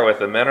want to start with,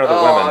 the men or the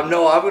women?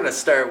 No, I'm going to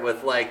start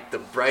with like the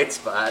bright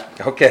spot.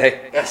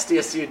 Okay.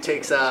 SDSU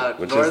takes out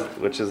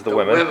Which is the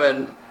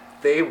women.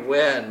 They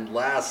win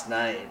last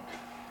night.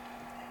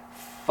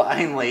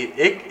 Finally,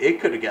 it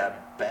could have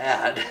got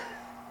bad.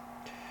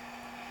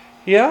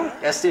 Yeah.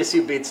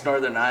 SDSU beats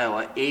Northern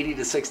Iowa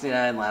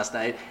 80-69 last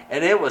night,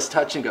 and it was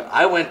touch and go.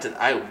 I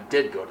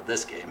did go to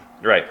this game.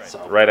 Right.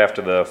 So- Right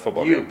after the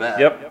football game. You bet.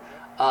 Yep.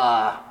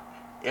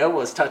 It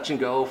was touch and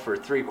go for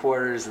 3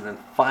 quarters, and then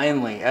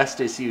finally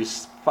SDSU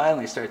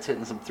starts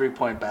hitting some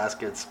 3-point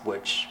baskets.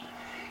 Which,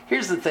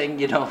 here's the thing,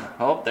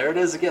 there it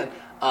is again.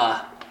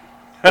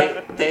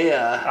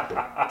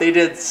 They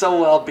did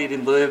so well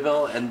beating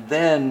Louisville, and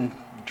then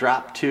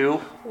dropped 2.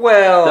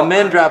 Well, The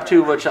men dropped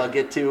 2, which I'll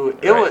get to.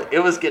 Right. It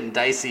was getting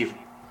dicey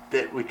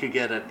that we could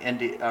get an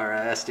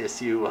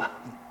SDSU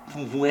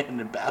win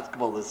in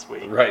basketball this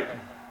week. Right.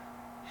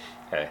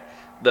 Okay.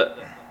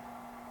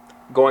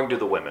 Going to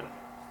the women.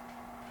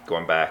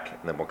 Going back,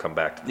 and then we'll come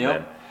back to the Yep.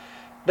 men.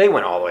 They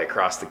went all the way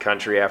across the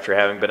country after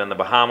having been in the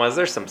Bahamas.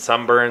 There's some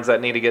sunburns that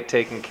need to get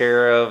taken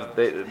care of.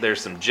 There's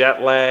some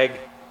jet lag.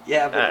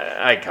 Yeah, but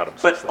I cut them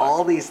some But slack.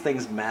 all these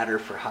things matter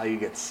for how you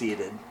get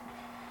seeded.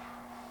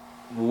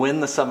 Win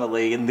the Summit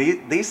League, and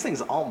these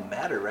things all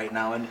matter right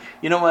now. And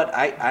you know what?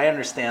 I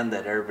understand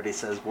that everybody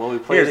says, "Well, we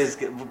play these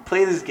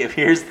games."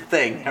 Here's the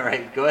thing. All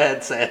right, go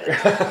ahead, say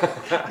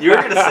it. You were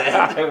gonna say it.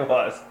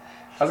 I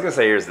was gonna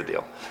say, here's the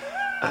deal.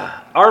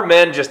 Our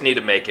men just need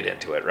to make it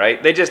into it,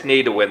 right? They just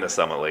need to win the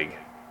Summit League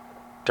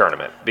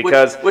tournament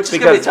because which is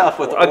gonna be tough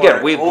with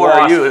again we've or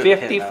lost you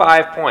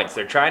 55 points.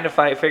 They're trying to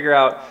figure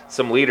out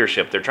some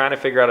leadership. They're trying to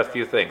figure out a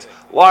few things.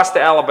 Lost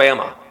to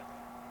Alabama,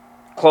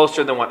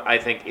 closer than what I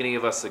think any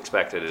of us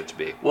expected it to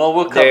be. Well,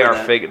 we'll cover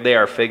that. They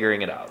are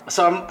figuring it out.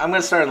 So I'm going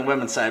to start on the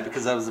women's side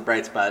because that was the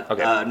bright spot.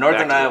 Okay,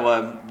 Northern back to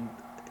Iowa,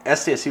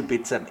 SDSU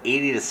beats them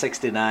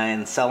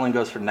 80-69. Selling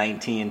goes for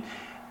 19.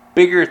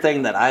 Bigger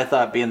thing that I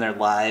thought being there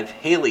live,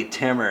 Haley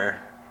Timmer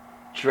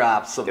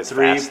drops some Gets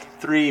three.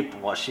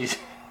 fast. Well, she's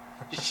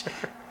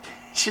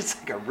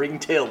like a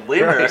ring-tailed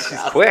lemur. Right, she's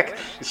quick.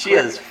 She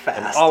is fast.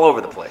 And all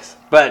over the place.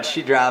 But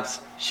she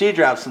drops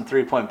some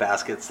 3-point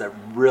baskets that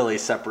really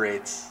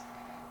separates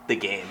the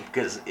game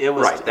because it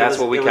was Right, that's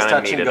what we it was kinda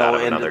touch and needed go out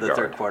of into another the guard.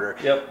 third quarter.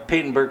 Yep.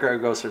 Peyton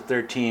Burkhardt goes for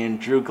 13.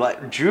 Drew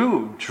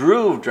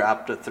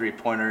dropped a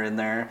 3-pointer in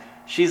there.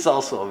 She's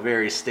also a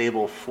very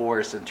stable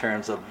force in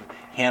terms of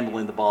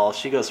handling the ball.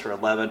 She goes for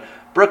 11.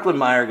 Brooklyn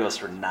Meyer goes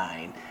for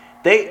 9.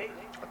 Big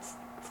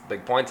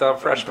points out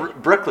of freshman.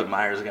 Brooklyn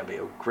Meyer is going to be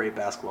a great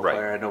basketball Right.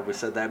 player. I know we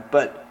said that,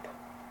 but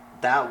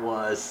that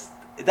was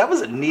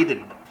a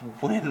needed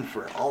win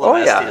for all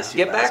of SDSU.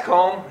 Get back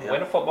basketball. home, Yep.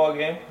 win a football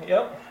game.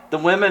 Yep. The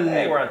women.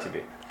 Hey, we're on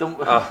TV.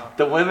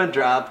 The women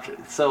dropped,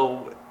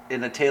 so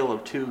in a tale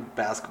of 2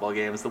 basketball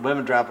games, the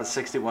women drop a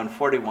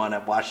 61-41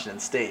 at Washington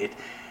State.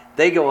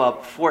 They go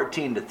up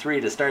 14-3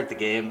 to start the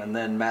game, and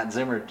then Matt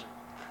Zimmer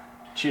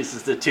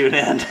chooses to tune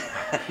in,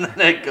 and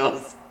then it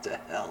goes to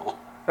hell.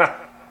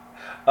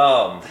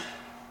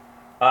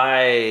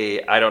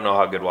 I don't know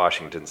how good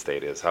Washington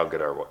State is. How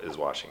good is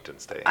Washington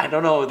State? I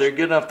don't know. They're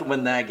good enough to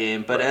win that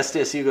game, but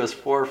SDSU goes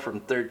 4 from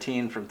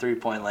 13 from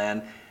 3-point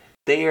land.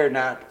 They are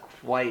not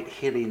quite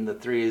hitting the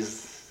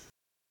threes,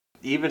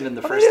 even in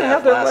the They first didn't half.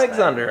 have their last legs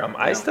night. under them.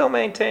 I No. still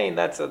maintain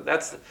that's a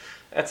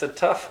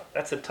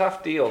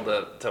tough deal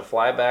to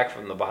fly back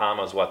from the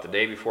Bahamas. The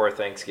day before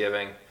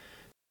Thanksgiving,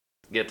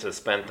 get to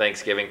spend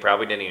Thanksgiving.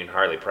 Probably didn't even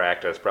hardly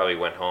practice. Probably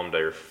went home to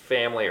their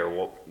family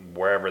or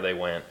wherever they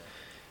went,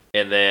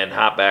 and then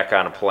hop back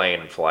on a plane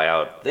and fly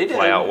out. They did,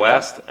 fly out yeah.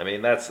 west. I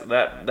mean that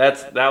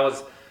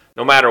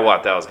no matter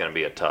what, that was going to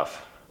be a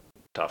tough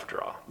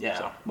draw. Yeah.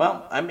 So.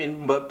 Well, I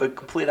mean, but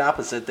complete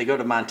opposite. They go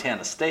to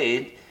Montana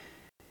State,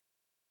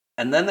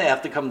 and then they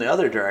have to come the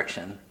other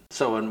direction.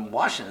 So in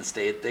Washington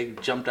State, they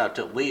jumped out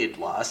to lead,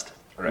 lost.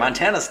 Right.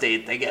 Montana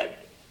State,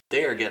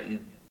 they are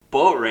getting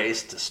boat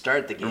raced to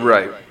start the game.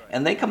 Right.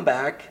 And they come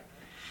back,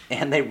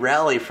 and they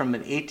rally from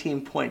an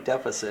 18-point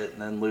deficit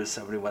and then lose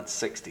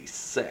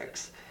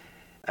 71-66.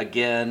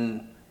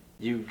 Again,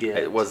 you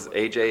get... Was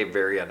AJ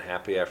very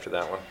unhappy after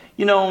that one?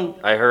 You know...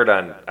 I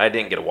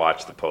didn't get to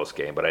watch the post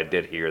game, but I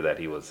did hear that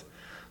he was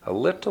a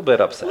little bit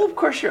upset. Well, of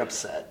course you're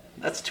upset.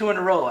 That's 2 in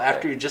a row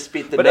after you just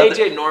beat the... But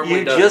AJ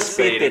normally doesn't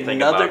say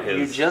anything about his...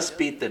 You just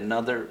beat the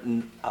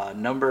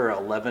number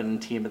 11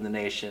 team in the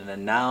nation,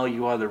 and now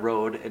you are on the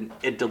road, and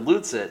it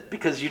dilutes it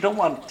because you don't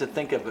want to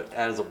think of it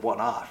as a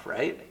one-off,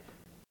 right?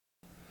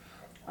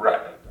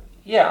 Right.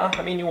 Yeah,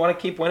 I mean, you want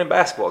to keep winning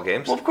basketball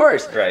games. Well, of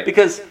course. Right.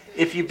 Because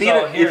if you beat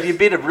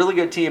a really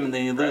good team and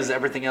then you lose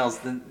everything else,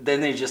 then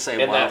they just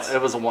say, well,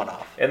 it was a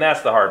one-off. And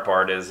that's the hard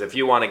part is if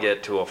you want to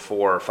get to a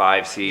 4 or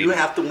 5 seed, you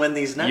have to win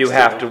these next you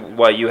have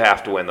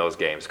to win those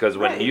games. Because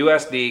when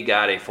USD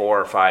got a 4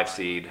 or 5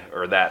 seed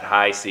or that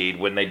high seed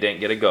when they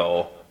didn't get a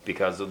go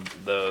because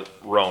of the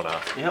Rona,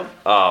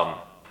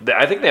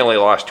 I think they only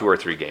lost 2 or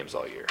 3 games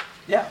all year.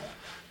 Yeah.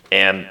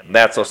 And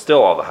that's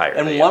still all the higher.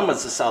 And one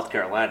was the South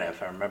Carolina,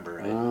 if I remember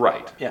right.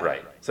 Right, yeah.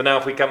 Right. So now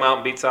if we come out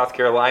and beat South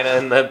Carolina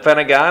in the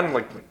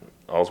Pentagon,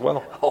 all's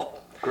well. Oh,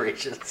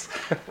 gracious.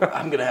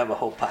 I'm going to have a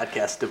whole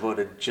podcast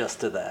devoted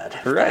just to that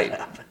if right. that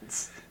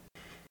happens.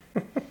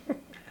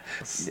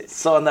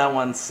 So on that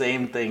one,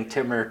 same thing.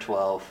 Timmer,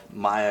 12.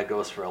 Maya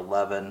goes for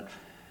 11.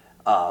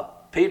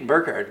 Peyton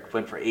Burkhardt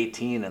went for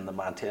 18 in the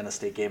Montana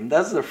State game.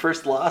 That's their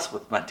first loss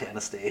with Montana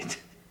State.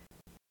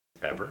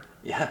 Ever?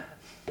 Yeah.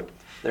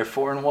 They're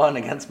 4-1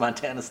 against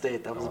Montana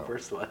State. That was the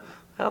first one.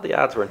 Well, the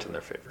odds weren't in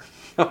their favor.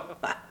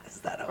 Is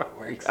that how it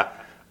works?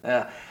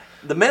 Yeah.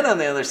 The men on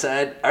the other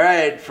side, all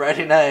right,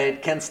 Friday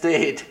night, Kent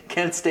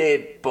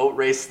State boat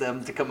raced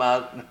them to come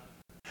out.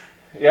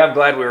 Yeah, I'm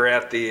glad we were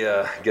at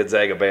the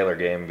Gonzaga-Baylor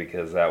game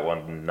because that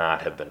one would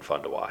not have been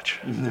fun to watch.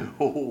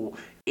 No.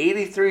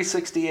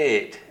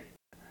 83-68.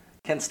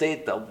 Kent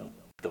State,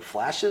 the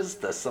Flashes,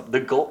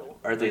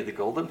 are they the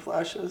Golden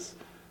Flashes?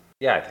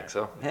 Yeah, I think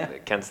so. Yeah.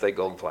 Kent State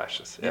Golden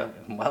Flashes. Yeah.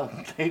 Well,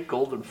 they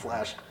Golden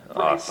Flashed.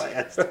 Awesome.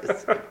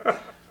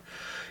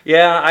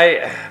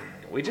 Yeah,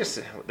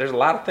 there's a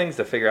lot of things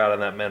to figure out on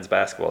that men's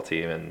basketball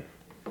team, and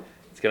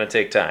it's going to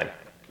take time.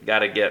 Got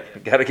to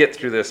get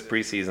through this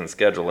preseason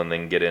schedule and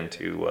then get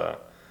into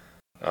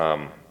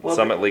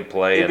Summit League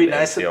play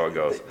and see how it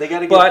goes. They got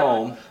to get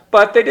home.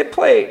 But they did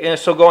play.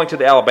 So going to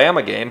the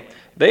Alabama game,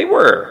 they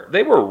were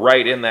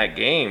right in that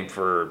game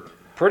for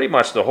pretty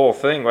much the whole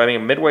thing. I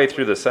mean, midway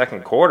through the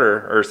second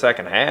quarter or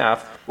second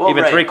half,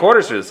 even 3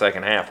 quarters through the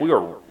second half, we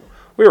were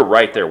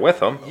right there with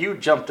them. You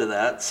jumped to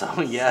that,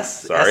 so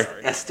yes. Sorry.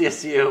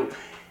 SDSU,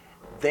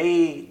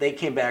 they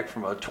came back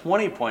from a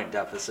 20-point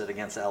deficit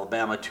against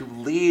Alabama to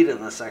lead in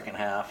the second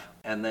half,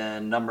 and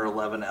then number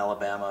 11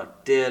 Alabama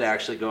did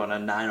actually go on a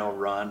 9-0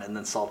 run and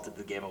then salted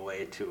the game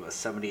away to a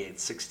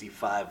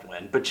 78-65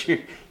 win. But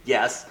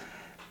yes,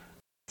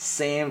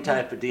 same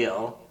type of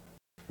deal.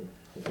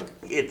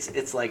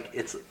 It's like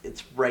it's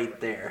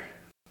right there.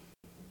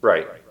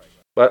 Right.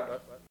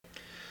 But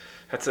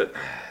that's it.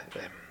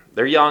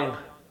 They're young,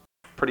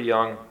 pretty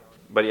young,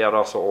 but yet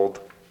also old.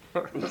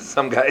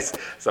 Some guys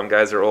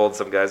are old,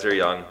 some guys are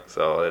young,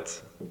 so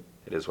it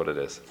is what it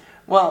is.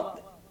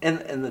 Well,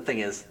 and the thing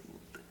is,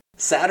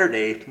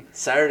 Saturday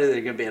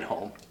they're going to be at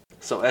home.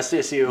 So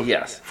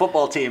SDSU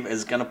football team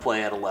is going to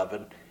play at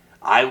 11.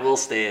 I will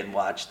stay and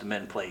watch the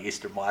men play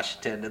Eastern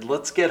Washington. And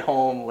let's get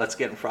home. Let's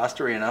get in Frost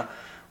Arena.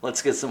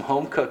 Let's get some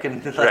home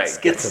cooking. Let's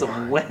get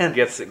some wins.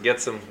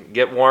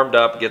 Get warmed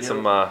up. Get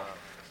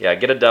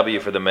a W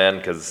for the men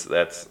because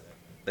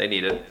they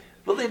need it.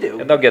 Well, they do.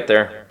 And they'll get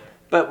there.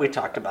 But we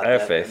talked about that. I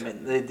have faith. I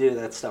mean, they do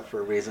that stuff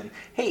for a reason.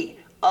 Hey,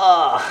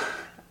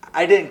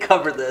 I didn't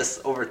cover this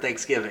over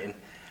Thanksgiving.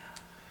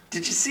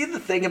 Did you see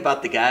the thing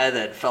about the guy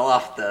that fell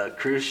off the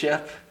cruise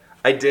ship?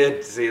 I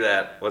did see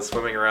that. Was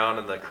swimming around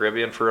in the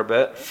Caribbean for a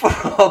bit. For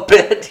a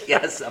bit,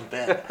 yes, a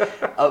bit.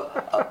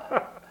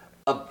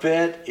 A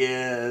bit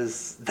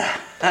is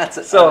that's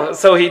it.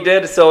 So he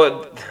did.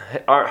 So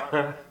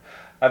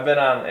I've been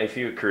on a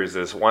few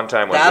cruises. One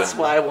time was that's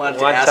why I wanted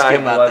to ask you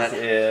about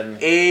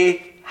that.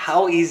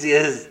 How easy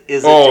is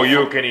it? Oh,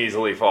 you can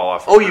easily fall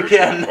off. You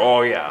can.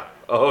 Oh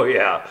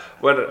yeah.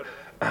 When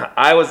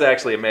I was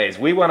actually amazed.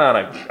 We went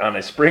on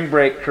a spring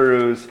break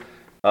cruise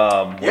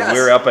when we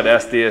were up at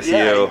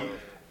SDSU.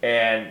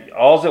 And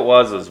all it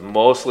was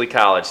mostly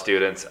college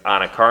students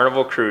on a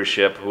Carnival cruise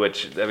ship,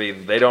 which, I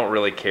mean, they don't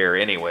really care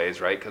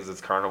anyways, right? Because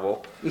it's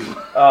Carnival.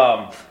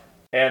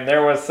 And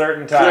there was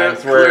certain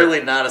times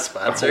clearly not a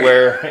sponsor.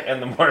 Where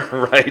in the morning,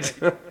 right?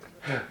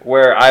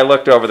 Where I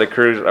looked over the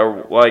cruise,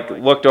 or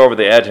looked over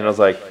the edge, and I was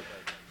like,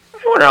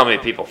 I wonder how many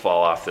people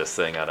fall off this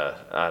thing on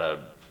a.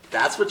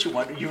 That's what you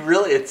want.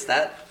 It's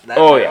that.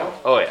 Oh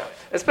yeah.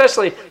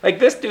 Especially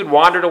this dude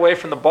wandered away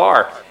from the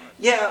bar.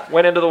 Yeah.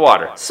 Went into the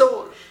water.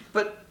 So,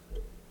 but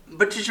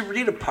did you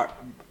read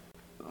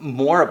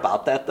more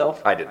about that though?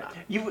 I did not.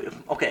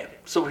 Okay?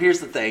 So here's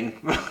the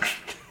thing.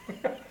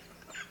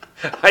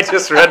 I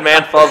just read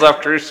man falls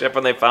off cruise ship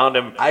and they found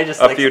him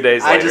a few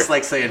days later. I just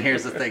like saying,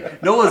 here's the thing.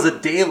 No, it was a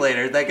day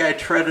later. That guy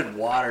treaded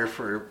water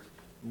for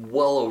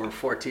well over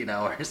 14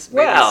 hours.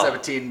 Maybe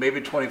 17,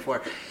 maybe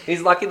 24.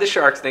 He's lucky the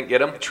sharks didn't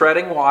get him.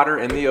 Treading water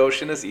in the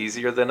ocean is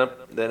easier than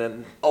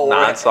in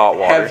non-salt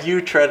water. Have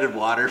you treaded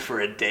water for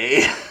a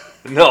day?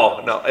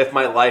 No. If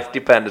my life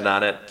depended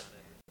on it,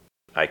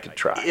 I could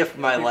try. If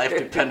my life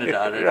depended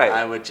on it, Right.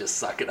 I would just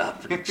suck it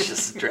up and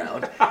just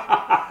drown.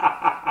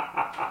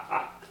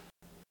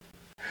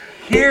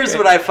 Here's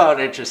what I found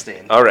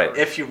interesting. All right.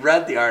 If you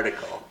read the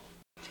article,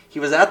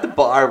 he was at the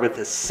bar with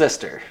his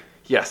sister.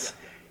 Yes.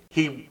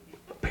 He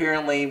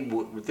apparently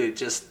they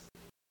just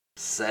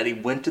said he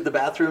went to the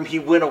bathroom. He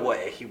went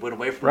away. He went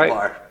away from the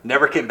bar.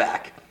 Never came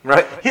back.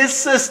 Right. His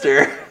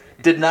sister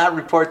did not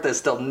report this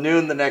till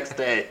noon the next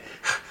day.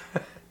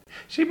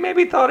 She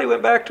maybe thought he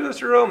went back to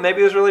his room. Maybe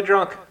he was really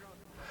drunk.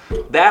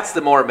 That's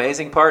the more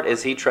amazing part,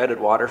 is he treaded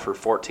water for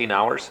 14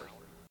 hours.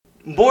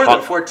 More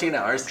than 14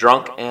 hours.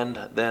 Drunk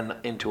and then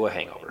into a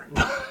hangover.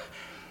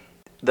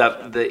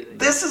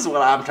 This is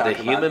what I'm talking about.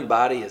 The human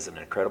body is an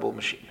incredible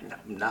machine.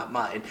 Not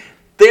mine.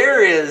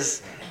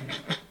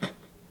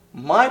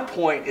 My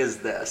point is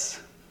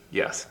this.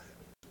 Yes.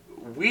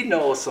 We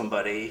know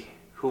somebody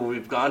who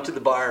we've gone to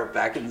the bar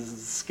back in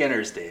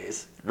Skinner's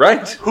days.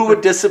 Right. Who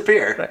would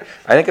disappear. Right.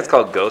 I think it's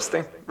called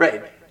ghosting.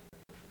 Right.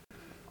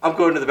 I'm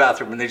going to the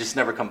bathroom and they just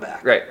never come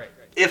back. Right.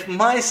 If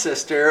my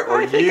sister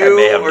or I think you I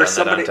may have or done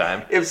somebody, that on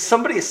time. if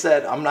somebody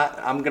said I'm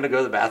going to go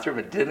to the bathroom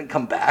and didn't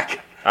come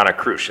back, On a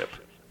cruise ship.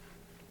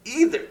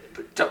 either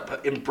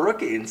in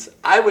Brookings,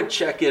 I would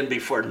check in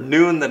before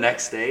noon the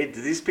next day.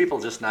 Do these people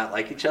just not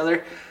like each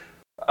other?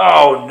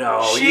 Oh,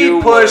 no. She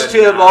pushed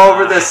him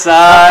over the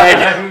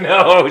side.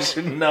 No.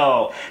 Till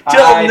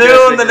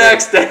noon the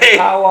next day.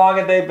 How long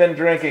had they been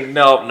drinking?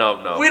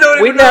 No.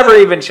 We never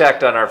even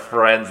checked on our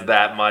friends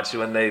that much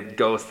when they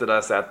ghosted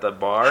us at the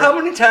bar. How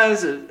many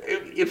times,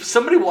 if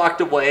somebody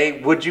walked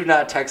away, would you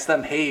not text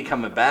them, hey, you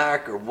coming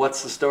back? Or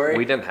what's the story?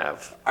 We didn't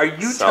have Are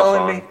you cell telling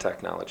phone me?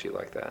 technology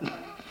like that.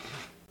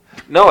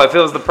 No, if it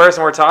was the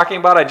person we're talking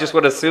about, I just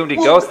would have assumed he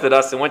ghosted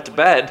us and went to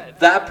bed.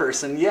 That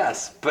person,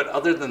 yes. But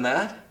other than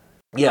that?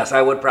 Yes,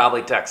 I would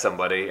probably text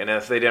somebody, and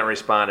if they didn't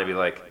respond, I'd be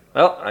like,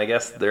 well, I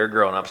guess they're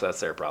grown-ups, that's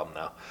their problem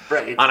now.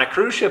 Right. On a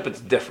cruise ship, it's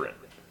different.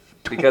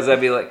 Because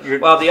I'd be like,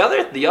 well, the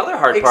other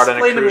hard part on a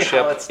Explain to me cruise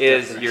how ship it's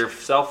is different. your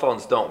cell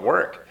phones don't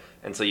work,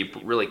 and so you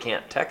really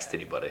can't text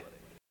anybody.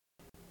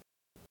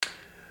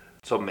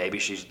 So maybe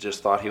she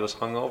just thought he was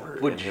hungover.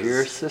 Would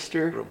your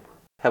sister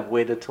have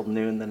waited till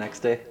noon the next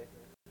day?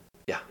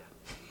 Yeah.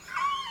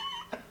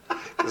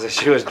 Because if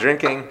she was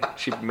drinking,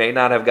 she may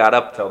not have got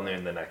up till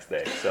noon the next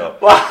day. So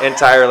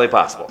entirely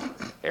possible,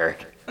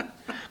 Eric.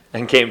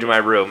 And came to my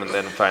room and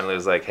then finally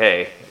was like,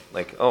 hey,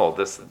 like, oh,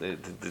 this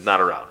is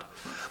not around.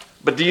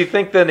 But do you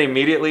think then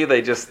immediately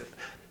they just,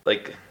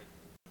 like,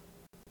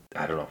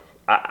 I don't know.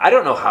 I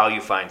don't know how you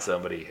find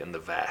somebody in the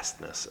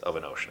vastness of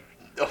an ocean.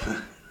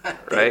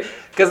 Right?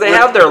 Because they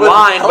have their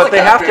line, but they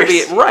have to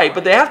be right.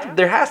 But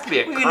there has to be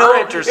a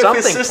current or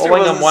something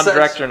pulling them one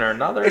direction or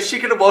another. If she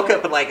could have woke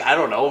up at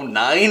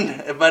 9,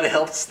 it might have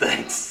helped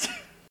things.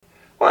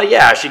 Well,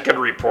 yeah, she could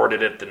have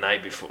reported it the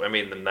night before. I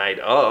mean, the night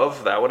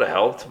of. That would have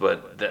helped.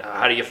 But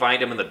how do you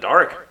find him in the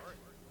dark?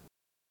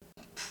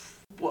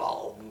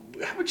 Well,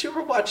 haven't you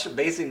ever watched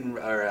Amazing,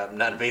 or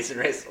not Amazing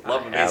Race? I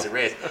love Amazing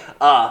Race.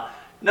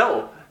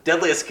 No,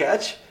 Deadliest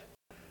Catch.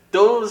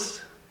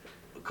 Those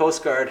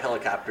Coast Guard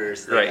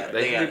helicopters.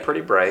 They can be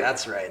pretty bright.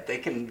 That's right. They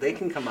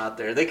can come out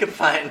there. They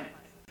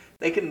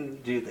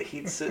can do the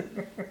heat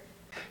suit.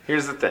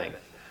 Here's the thing.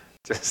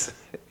 Just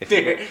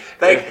there's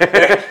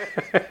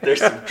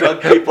some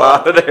drunk people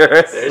out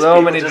there. There's so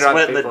many just drunk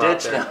went people in the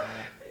ditch out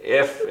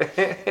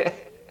there.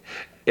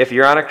 If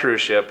you're on a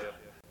cruise ship,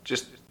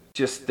 just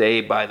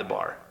stay by the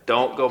bar.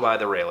 Don't go by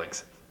the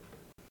railings.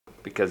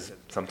 Because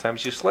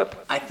sometimes you slip.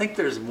 I think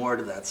there's more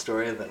to that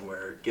story than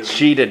we're giving.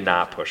 She did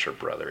not push her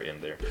brother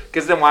in there.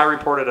 Because then why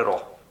report it at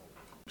all?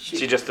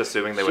 She just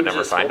assuming they would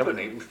never find him?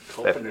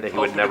 That he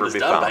would never be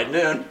found. By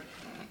noon.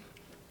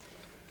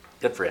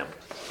 Good for him.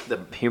 The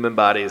human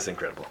body is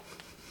incredible.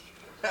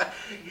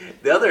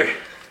 The other...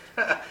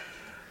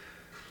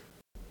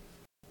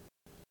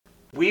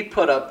 We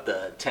put up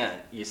the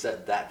tent, you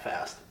said that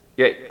fast.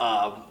 Yeah.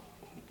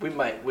 We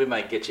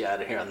might get you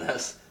out of here on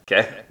this.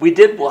 Okay. We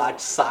did watch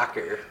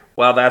soccer.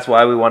 Well, that's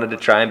why we wanted to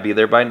try and be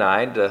there by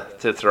 9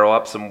 to throw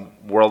up some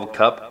World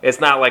Cup. It's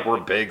not like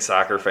we're big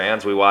soccer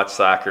fans. We watch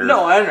soccer.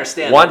 No, I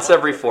understand. Once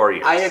every 4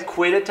 years. I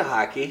equate it to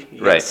hockey.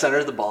 You right.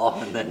 Center the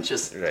ball and then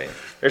just... Right.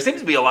 There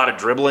seems to be a lot of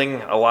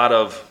dribbling, a lot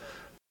of...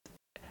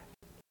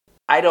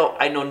 I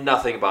know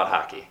nothing about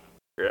hockey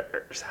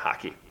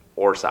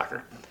or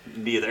soccer.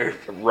 Neither.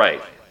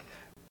 Right.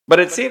 But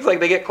it seems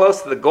like they get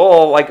close to the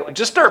goal, like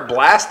just start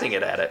blasting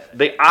it at it.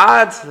 The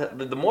odds,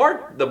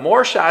 the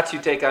more shots you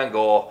take on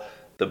goal,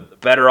 the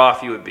better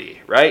off you would be,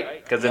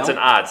 right? Because it's an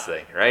odds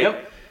thing, right?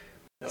 Yep.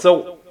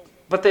 So,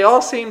 but they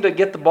all seem to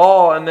get the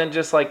ball and then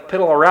just like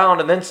piddle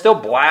around and then still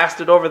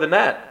blast it over the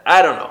net.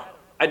 I don't know.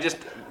 I just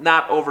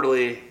not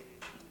overly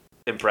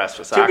impressed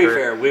with soccer. To be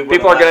fair,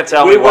 people are going to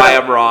tell me why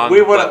I'm wrong.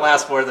 We wouldn't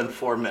last more than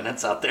 4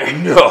 minutes out there.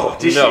 No,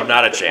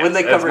 not a chance. When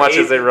they cover as much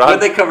as they run.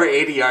 When they cover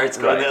 80 yards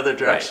going the other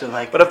direction.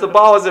 Like, but if the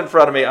ball is in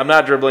front of me, I'm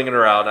not dribbling it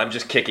around. I'm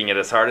just kicking it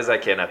as hard as I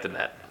can at the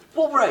net.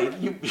 Well, right.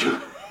 You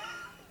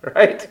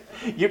right?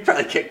 You'd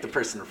probably kick the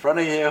person in front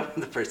of you,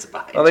 the person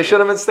behind you. Well, they should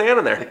have been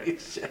standing there.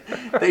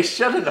 They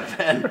shouldn't have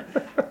been.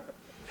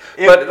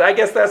 But I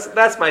guess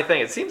that's my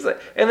thing. It seems like,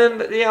 and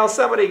then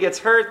somebody gets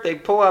hurt, they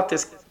pull out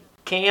this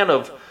can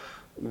of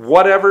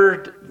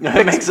whatever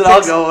makes it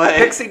all go away.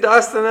 Pixie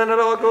dust, and then it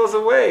all goes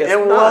away. It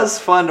was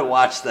fun to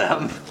watch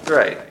them.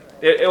 Right.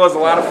 It was a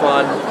lot of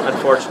fun.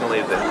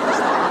 Unfortunately,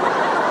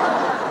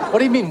 What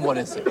do you mean, what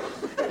is it?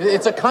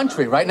 It's a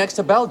country right next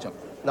to Belgium.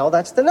 No,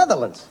 that's the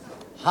Netherlands.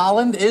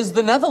 Holland is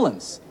the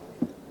Netherlands.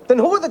 Then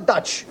who are the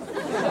Dutch?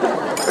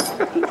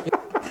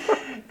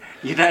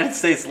 United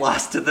States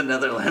lost to the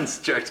Netherlands,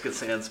 George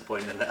Costanza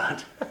pointed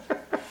out.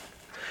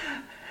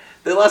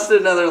 They lost to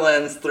the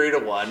Netherlands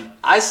 3-1.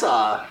 I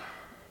saw,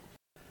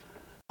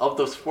 of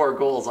those 4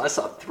 goals, I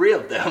saw 3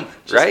 of them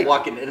just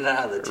walking in and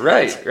out of the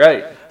tent.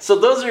 Right. So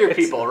those are your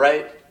people,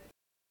 right?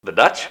 The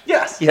Dutch?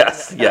 Yes.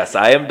 Yes.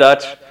 I am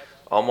Dutch.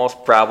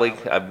 Almost probably.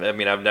 I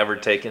mean, I've never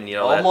taken,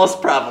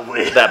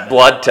 probably that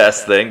blood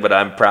test thing, but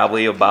I'm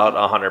probably about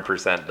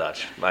 100%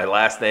 Dutch. My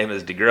last name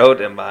is De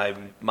Groot, and my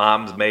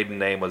mom's maiden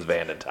name was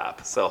Van den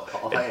Top. So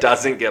it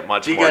doesn't get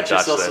much more Dutch than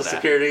that. You got your social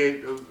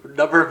security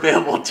number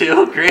available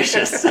too?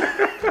 Gracious.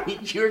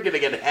 You're going to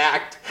get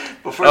hacked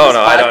before this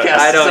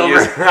podcast is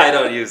over. I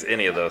don't use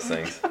any of those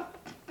things.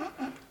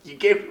 You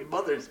gave your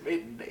mother's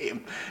maiden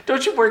name.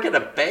 Don't you work at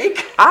a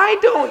bank? I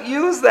don't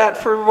use that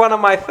for one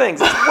of my things.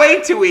 It's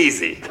way too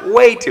easy.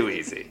 Way too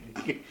easy.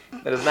 It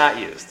is not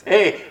used.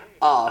 Hey,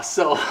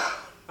 so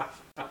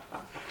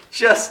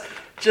just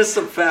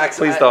some facts.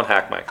 Please don't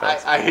hack my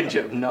accounts.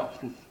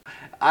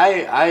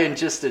 I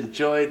just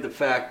enjoyed the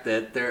fact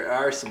that there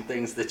are some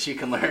things that you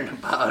can learn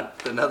about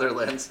the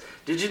Netherlands.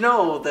 Did you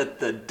know that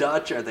the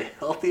Dutch are the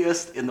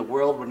healthiest in the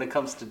world when it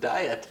comes to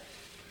diet?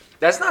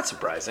 That's not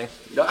surprising.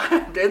 No,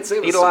 I didn't say it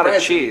was Eat a lot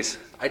of cheese.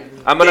 They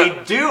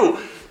do.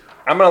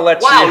 I'm gonna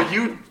let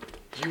you.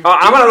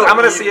 I'm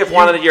gonna see if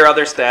one of your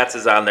other stats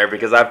is on there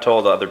because I've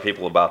told other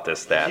people about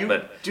this stat. You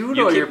but do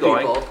know your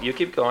people. You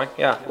keep going.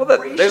 Yeah. Well,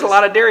 there's a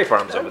lot of dairy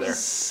farms over there.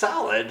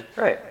 Solid.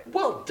 Right.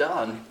 Well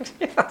done.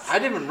 Yes. I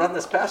didn't even run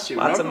this past you.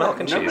 Lots of milk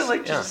and cheese. Normally,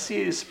 just see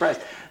you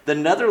surprised. The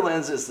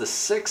Netherlands is the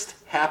 6th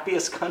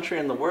happiest country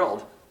in the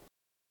world.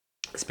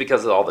 It's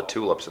because of all the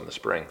tulips in the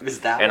spring.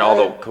 Is that and why? all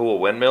the cool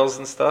windmills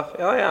and stuff.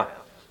 Oh yeah.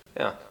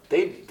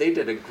 They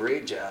did a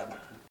great job.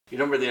 You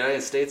know where the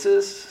United States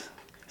is?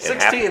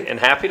 16th. In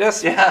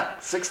happiness? Yeah,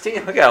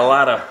 16th. We got a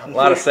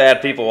lot of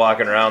sad people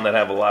walking around that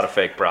have a lot of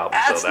fake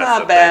problems. That's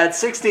not bad.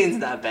 16's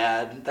not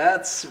bad.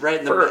 That's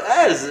right in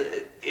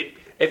the.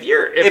 If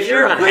you're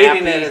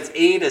grading it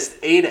as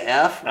A to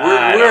F,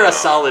 we're a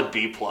solid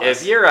B plus.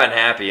 If you're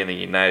unhappy in the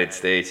United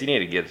States, you need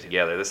to get it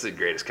together. This is the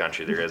greatest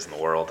country there is in the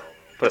world.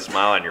 Put a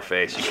smile on your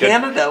face.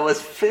 Canada was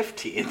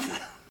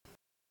 15th.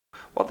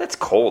 Well, that's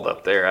cold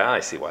up there. I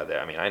see why they.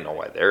 I mean, I know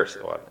why they're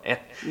so. But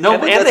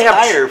that's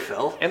higher,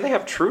 Phil. And they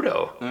have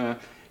Trudeau.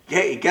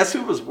 Hey, guess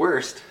who was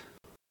worst?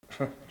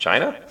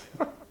 China?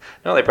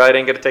 No, they probably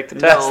didn't get to take the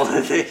test.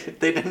 No,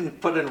 they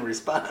didn't put in a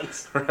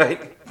response.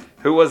 Right.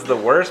 Who was the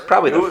worst?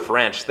 Probably the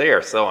French. They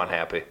are so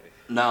unhappy.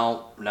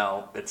 No,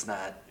 it's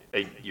not.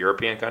 A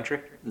European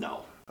country?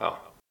 No. Oh.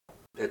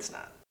 It's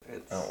not.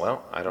 Oh,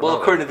 well, I don't know.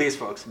 Well, according to these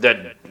folks.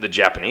 The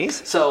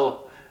Japanese?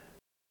 So,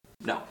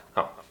 no.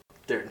 Oh.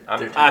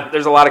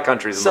 There's a lot of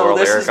countries in the world,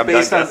 Eric.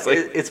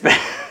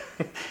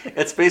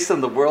 It's based on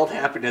the World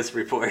Happiness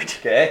Report.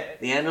 Okay.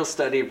 The annual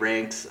study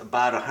ranks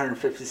about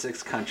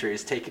 156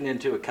 countries, taking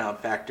into account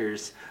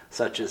factors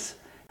such as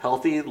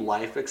healthy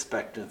life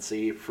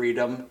expectancy,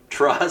 freedom,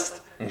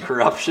 trust,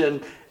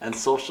 corruption, and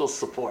social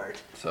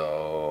support.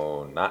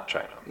 So, not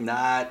China.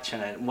 Not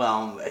China.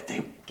 Well, I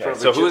think. Okay.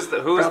 So who's the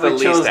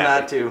least chose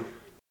happy? Not to.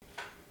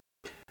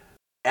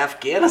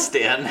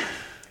 Afghanistan.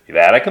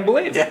 That I can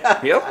believe.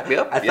 Yeah.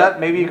 Yep. I thought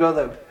maybe you go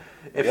the.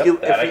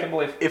 I can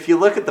believe. If you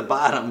look at the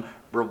bottom,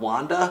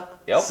 Rwanda,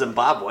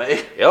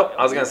 Zimbabwe. Yep.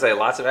 I was gonna say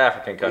lots of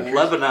African countries.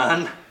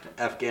 Lebanon,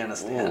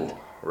 Afghanistan. Ooh,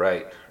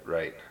 right.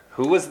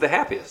 Who was the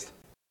happiest?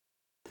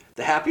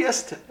 The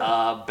happiest?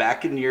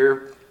 Back in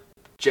your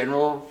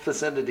general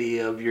vicinity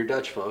of your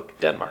Dutch folk.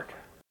 Denmark.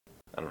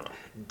 I don't know.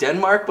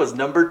 Denmark was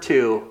number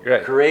 2.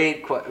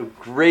 Right.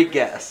 Great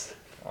guess.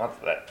 I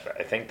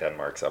think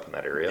Denmark's up in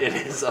that area. It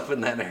is up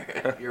in that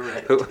area. You're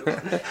right.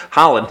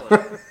 Holland.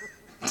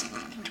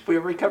 We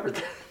already covered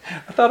that.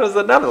 I thought it was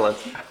the Netherlands.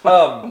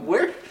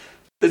 Where?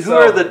 Then who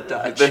are the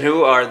Dutch?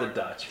 Who are the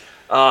Dutch?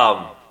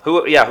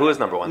 Who is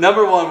number 1?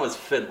 Number 1 was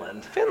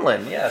Finland.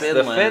 Finland, yes.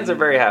 The Finns are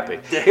very happy.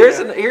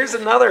 Here's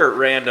another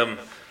random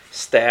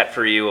stat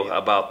for you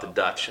about the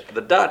Dutch.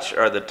 The Dutch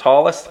are the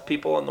tallest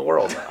people in the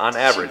world on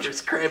average.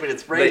 Jeepers crabbing,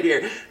 it's right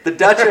here. The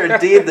Dutch are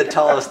indeed the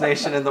tallest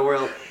nation in the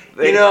world.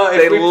 They If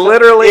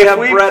have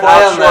we bred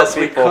planned out this,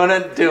 short we people.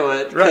 couldn't do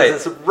it because Right.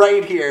 it's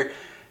right here.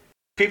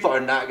 People are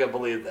not gonna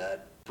believe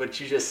that, but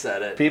you just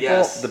said it.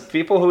 Yes. The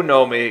people who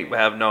know me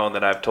have known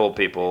that I've told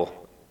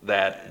people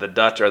that the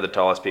Dutch are the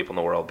tallest people in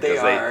the world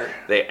because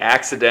they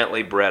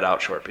accidentally bred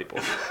out short people.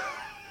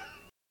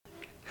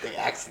 They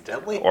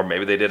accidentally? Or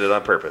maybe they did it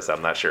on purpose.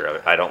 I'm not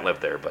sure. I don't live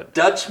there, but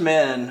Dutch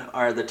men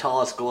are the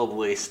tallest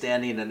globally,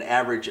 standing an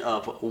average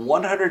of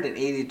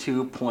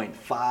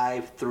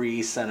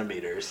 182.53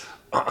 centimeters.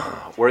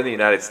 we're in the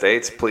United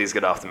States. Please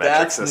get off the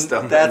metric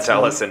system and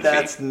tell us in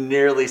That's feet.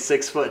 nearly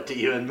 6 foot to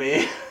you and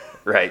me.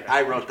 Right.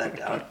 I wrote that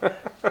down.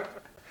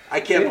 I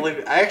can't believe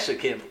it. I actually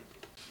can't.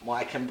 Well,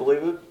 I can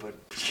believe it, but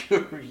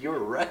you're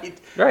right.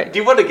 Right. Do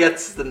you want to get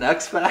to the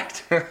next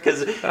fact?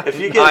 Because if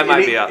you get I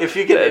might be out. if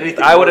you get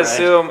anything, I would right-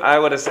 assume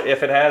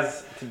if it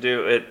has to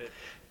do it.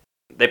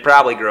 They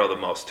probably grow the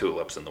most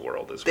tulips in the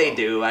world as well. They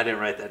do. I didn't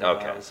write that down.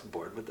 Okay. I was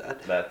bored with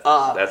that.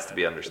 That's to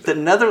be understood. The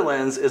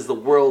Netherlands is the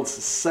world's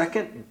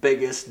second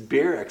biggest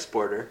beer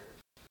exporter.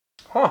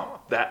 Huh.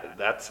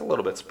 That's a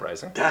little bit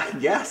surprising.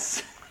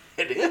 Yes,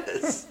 it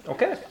is.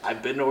 Okay.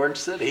 I've been to Orange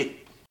City.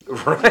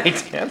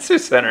 Right, and Sioux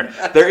Center.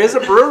 There is a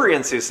brewery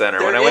in Sioux Center.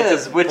 There when I went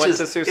is, to, which went is-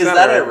 to Sioux is Center,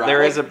 that ironic?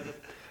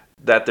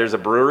 there's a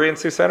brewery in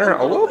Sioux Center.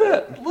 A little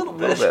bit. A little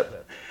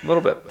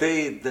bit.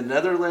 The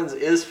Netherlands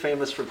is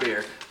famous for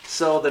beer.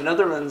 So the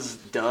Netherlands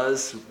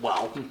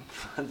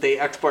they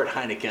export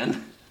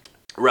Heineken.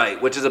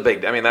 Right, which is a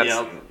big. I mean,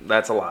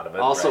 that's a lot of it.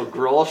 Also right.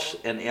 Grolsch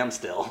and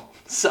Amstel.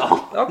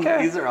 So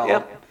Okay. these are all.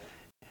 Yep.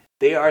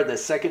 They are the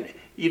second.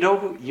 You know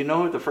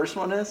who the first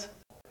one is?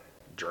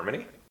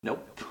 Germany.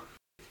 Nope.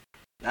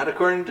 Not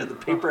according to the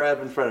paper I have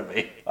in front of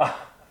me.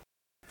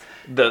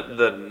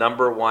 The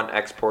number one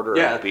exporter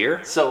of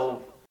beer.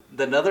 So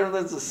the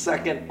Netherlands is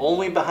second,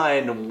 only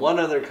behind one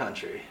other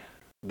country.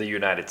 The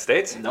United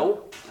States.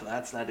 Nope,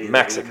 that's not either.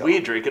 Mexico. We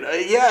drink it.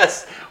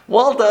 Yes,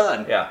 well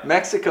done. Yeah.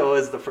 Mexico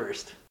is the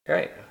first.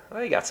 Right.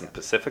 Well, you got some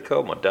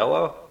Pacifico,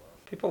 Modelo.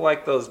 People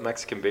like those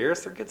Mexican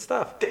beers. They're good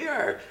stuff. They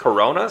are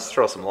Coronas.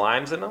 Throw some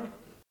limes in them.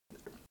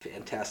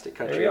 fantastic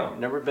There country. you go.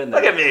 Never been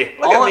there. Look at me.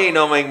 Look at me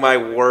knowing my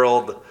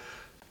world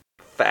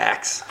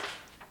facts.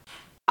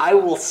 I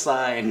will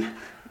sign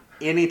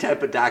any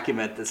type of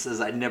document that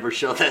says I never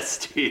show this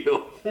to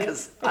you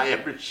because I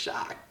am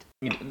shocked.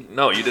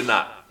 No, you did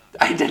not.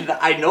 I didn't.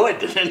 I know I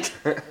didn't.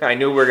 I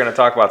knew we were going to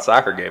talk about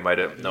soccer game. I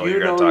didn't know you were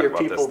going to talk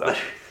about this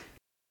stuff.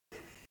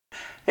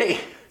 Hey,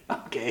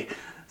 okay.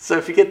 So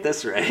if you get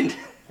this right,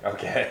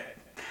 Okay.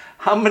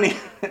 how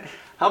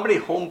many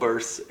home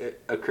births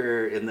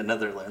occur in the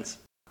Netherlands?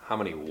 How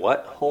many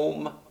what?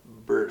 Home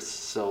births.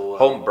 So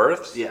Home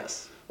births?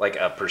 Yes. Like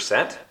a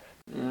percent?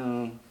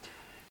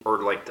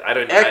 Or like, I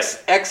don't know.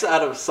 X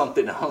out of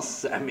something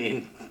else. I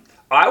mean,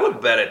 I would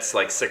bet it's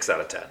like 6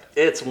 out of 10.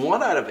 it's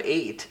 1 out of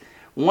 8.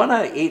 1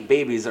 out of 8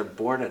 babies are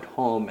born at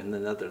home in the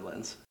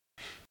Netherlands.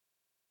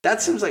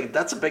 That seems like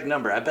that's a big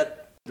number. I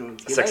bet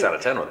 6 out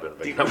of 10 would have been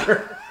a big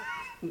number.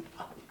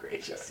 Oh,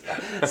 gracious.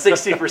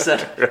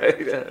 60%.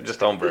 Right? Yeah, just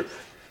home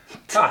birth.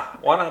 1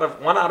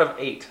 out of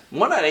 8.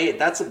 1 out of 8,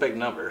 that's a big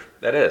number.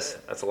 That is.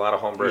 That's a lot of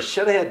home We births.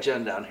 should have had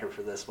Jen down here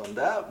for this one.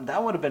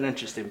 That would have been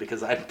interesting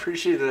because I'm pretty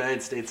sure the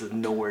United States is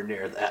nowhere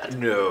near that.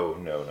 No.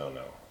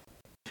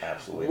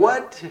 Absolutely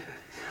What? not.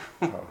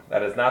 No,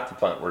 that is not the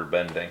punt where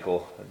Ben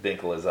Dinkel.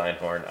 Dinkel is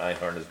Einhorn.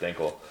 Einhorn is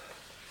Dinkel.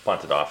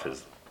 Punted off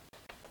his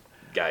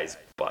guy's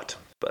butt.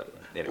 But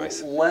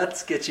anyways.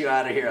 Let's get you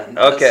out of here on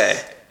this. Okay.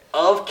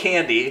 Of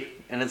candy,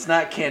 and it's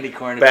not candy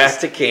corn. Back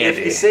to candy.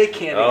 If you say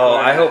candy corn. Oh,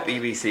 I hope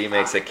EBC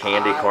makes a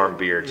candy corn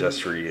beer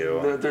just for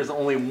you. There's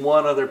only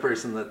one other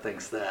person that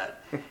thinks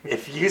that.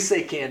 If you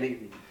say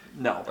candy,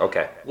 no.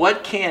 Okay.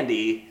 What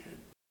candy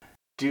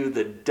do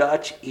the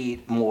Dutch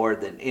eat more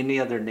than any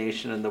other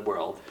nation in the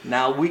world?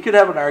 Now, we could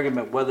have an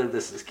argument whether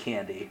this is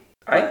candy.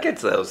 I think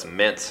it's those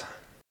mints.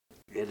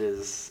 It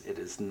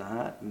is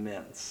not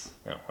mints.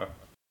 Oh, well.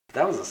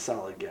 That was a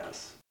solid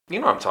guess. You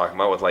know what I'm talking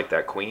about with like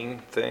that queen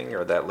thing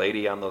or that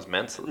lady on those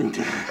mints,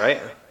 right?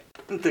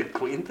 The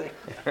queen thing?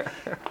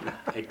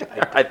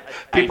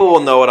 People will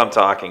know what I'm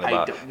talking I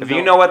about. don't If you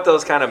know. know what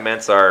those kind of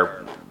mints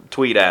are,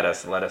 tweet at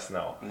us and let us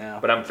know. Yeah.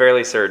 But I'm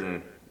fairly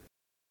certain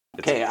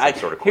it's Okay, some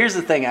sort of queen. here's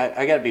the thing.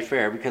 I got to be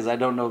fair because I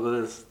don't know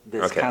whether this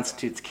Okay.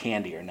 constitutes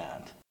candy or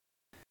not.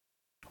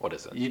 What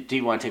is it? Do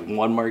you want to take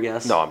one more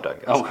guess? No, I'm done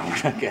guessing. Oh,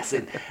 we're not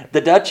guessing. The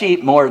Dutch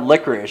eat more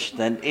licorice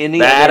than any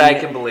That other I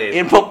can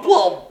believe.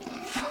 Well,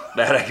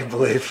 That I can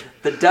believe.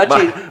 the Dutch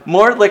eat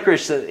more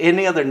licorice than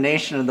any other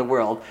nation in the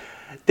world.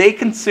 They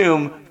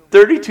consume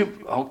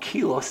 32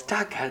 kilos.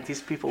 Doggone, these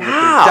people with their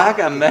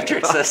doggone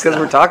metric Because system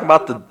we're talking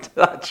about the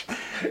Dutch.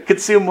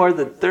 consume more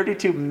than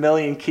 32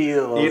 million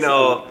kilos. You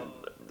know,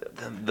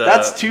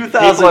 That's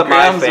 2,000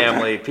 grams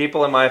of-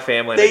 People in my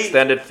family, They- and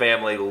extended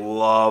family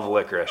love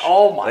licorice.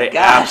 Oh my they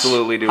gosh!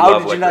 absolutely do How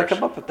love did you licorice. not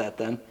come up with that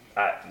then?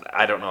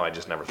 I don't know. I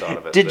just never thought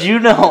of it. Do you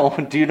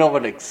know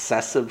what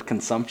excessive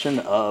consumption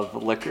of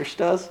licorice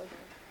does?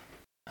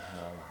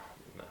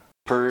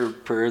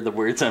 Per the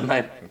words on my...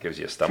 It gives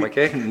you a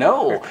stomachache?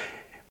 No.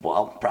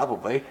 Well,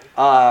 probably.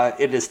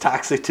 It is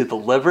toxic to the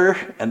liver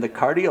and the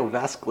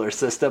cardiovascular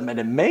system, and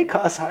it may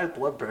cause high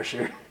blood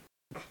pressure.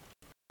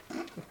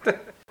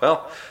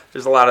 Well,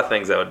 there's a lot of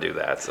things that would do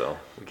that, so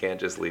we can't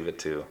just leave it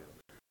to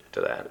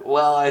that.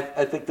 Well, I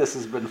think this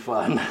has been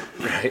fun.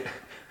 Right.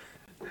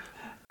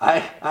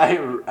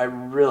 I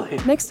really...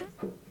 Next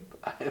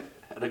I've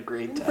had a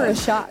great time for a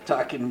shot.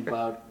 talking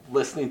about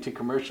listening to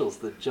commercials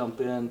that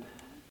jump in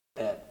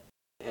at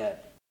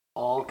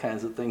all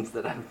kinds of things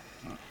that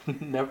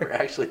I've never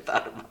actually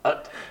thought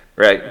about.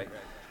 Right.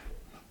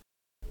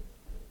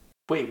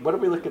 Wait, what are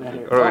we looking at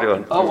here? What are we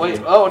doing? Oh, wait.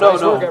 Oh,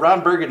 no.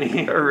 Ron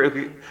Burgundy.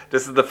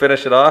 This is the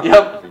finish it off?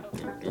 Yep.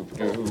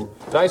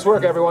 Nice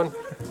work, everyone.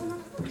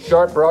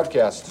 Sharp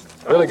broadcast.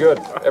 Really good.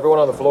 Everyone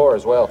on the floor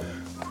as well.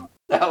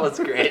 That was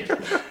great.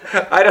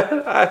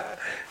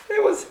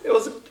 It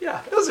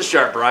was a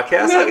sharp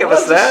broadcast. Yeah, I'll it give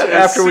was us that. a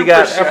After we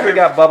super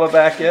got Bubba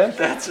back in.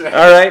 That's right.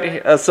 All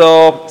right.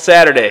 So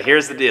Saturday,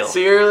 here's the deal.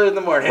 See you early in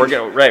the morning. We're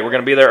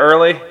gonna be there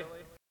early.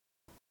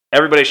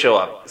 Everybody show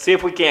up. See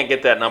if we can't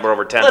get that number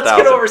over 10,000. Let's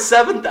get over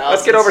 7,000.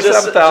 Let's get over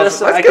 7,000.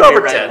 So Let's get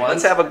over 10.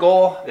 Let's have a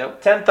goal.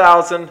 Yep.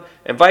 10,000.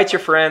 Invite your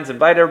friends.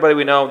 Invite everybody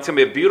we know. It's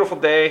gonna be a beautiful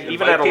day.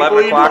 Even at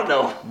 11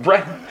 o'clock.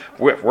 Right.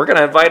 We're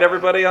gonna invite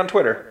everybody on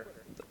Twitter.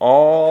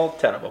 All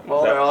 10 of them.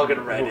 Well, they're all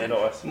gonna write in.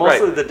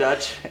 Mostly the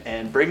Dutch,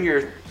 and bring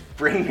your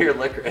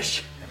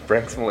licorice.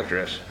 Bring some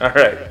licorice. All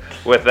right.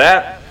 With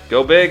that,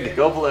 go big.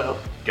 Go blue.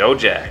 Go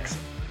Jacks.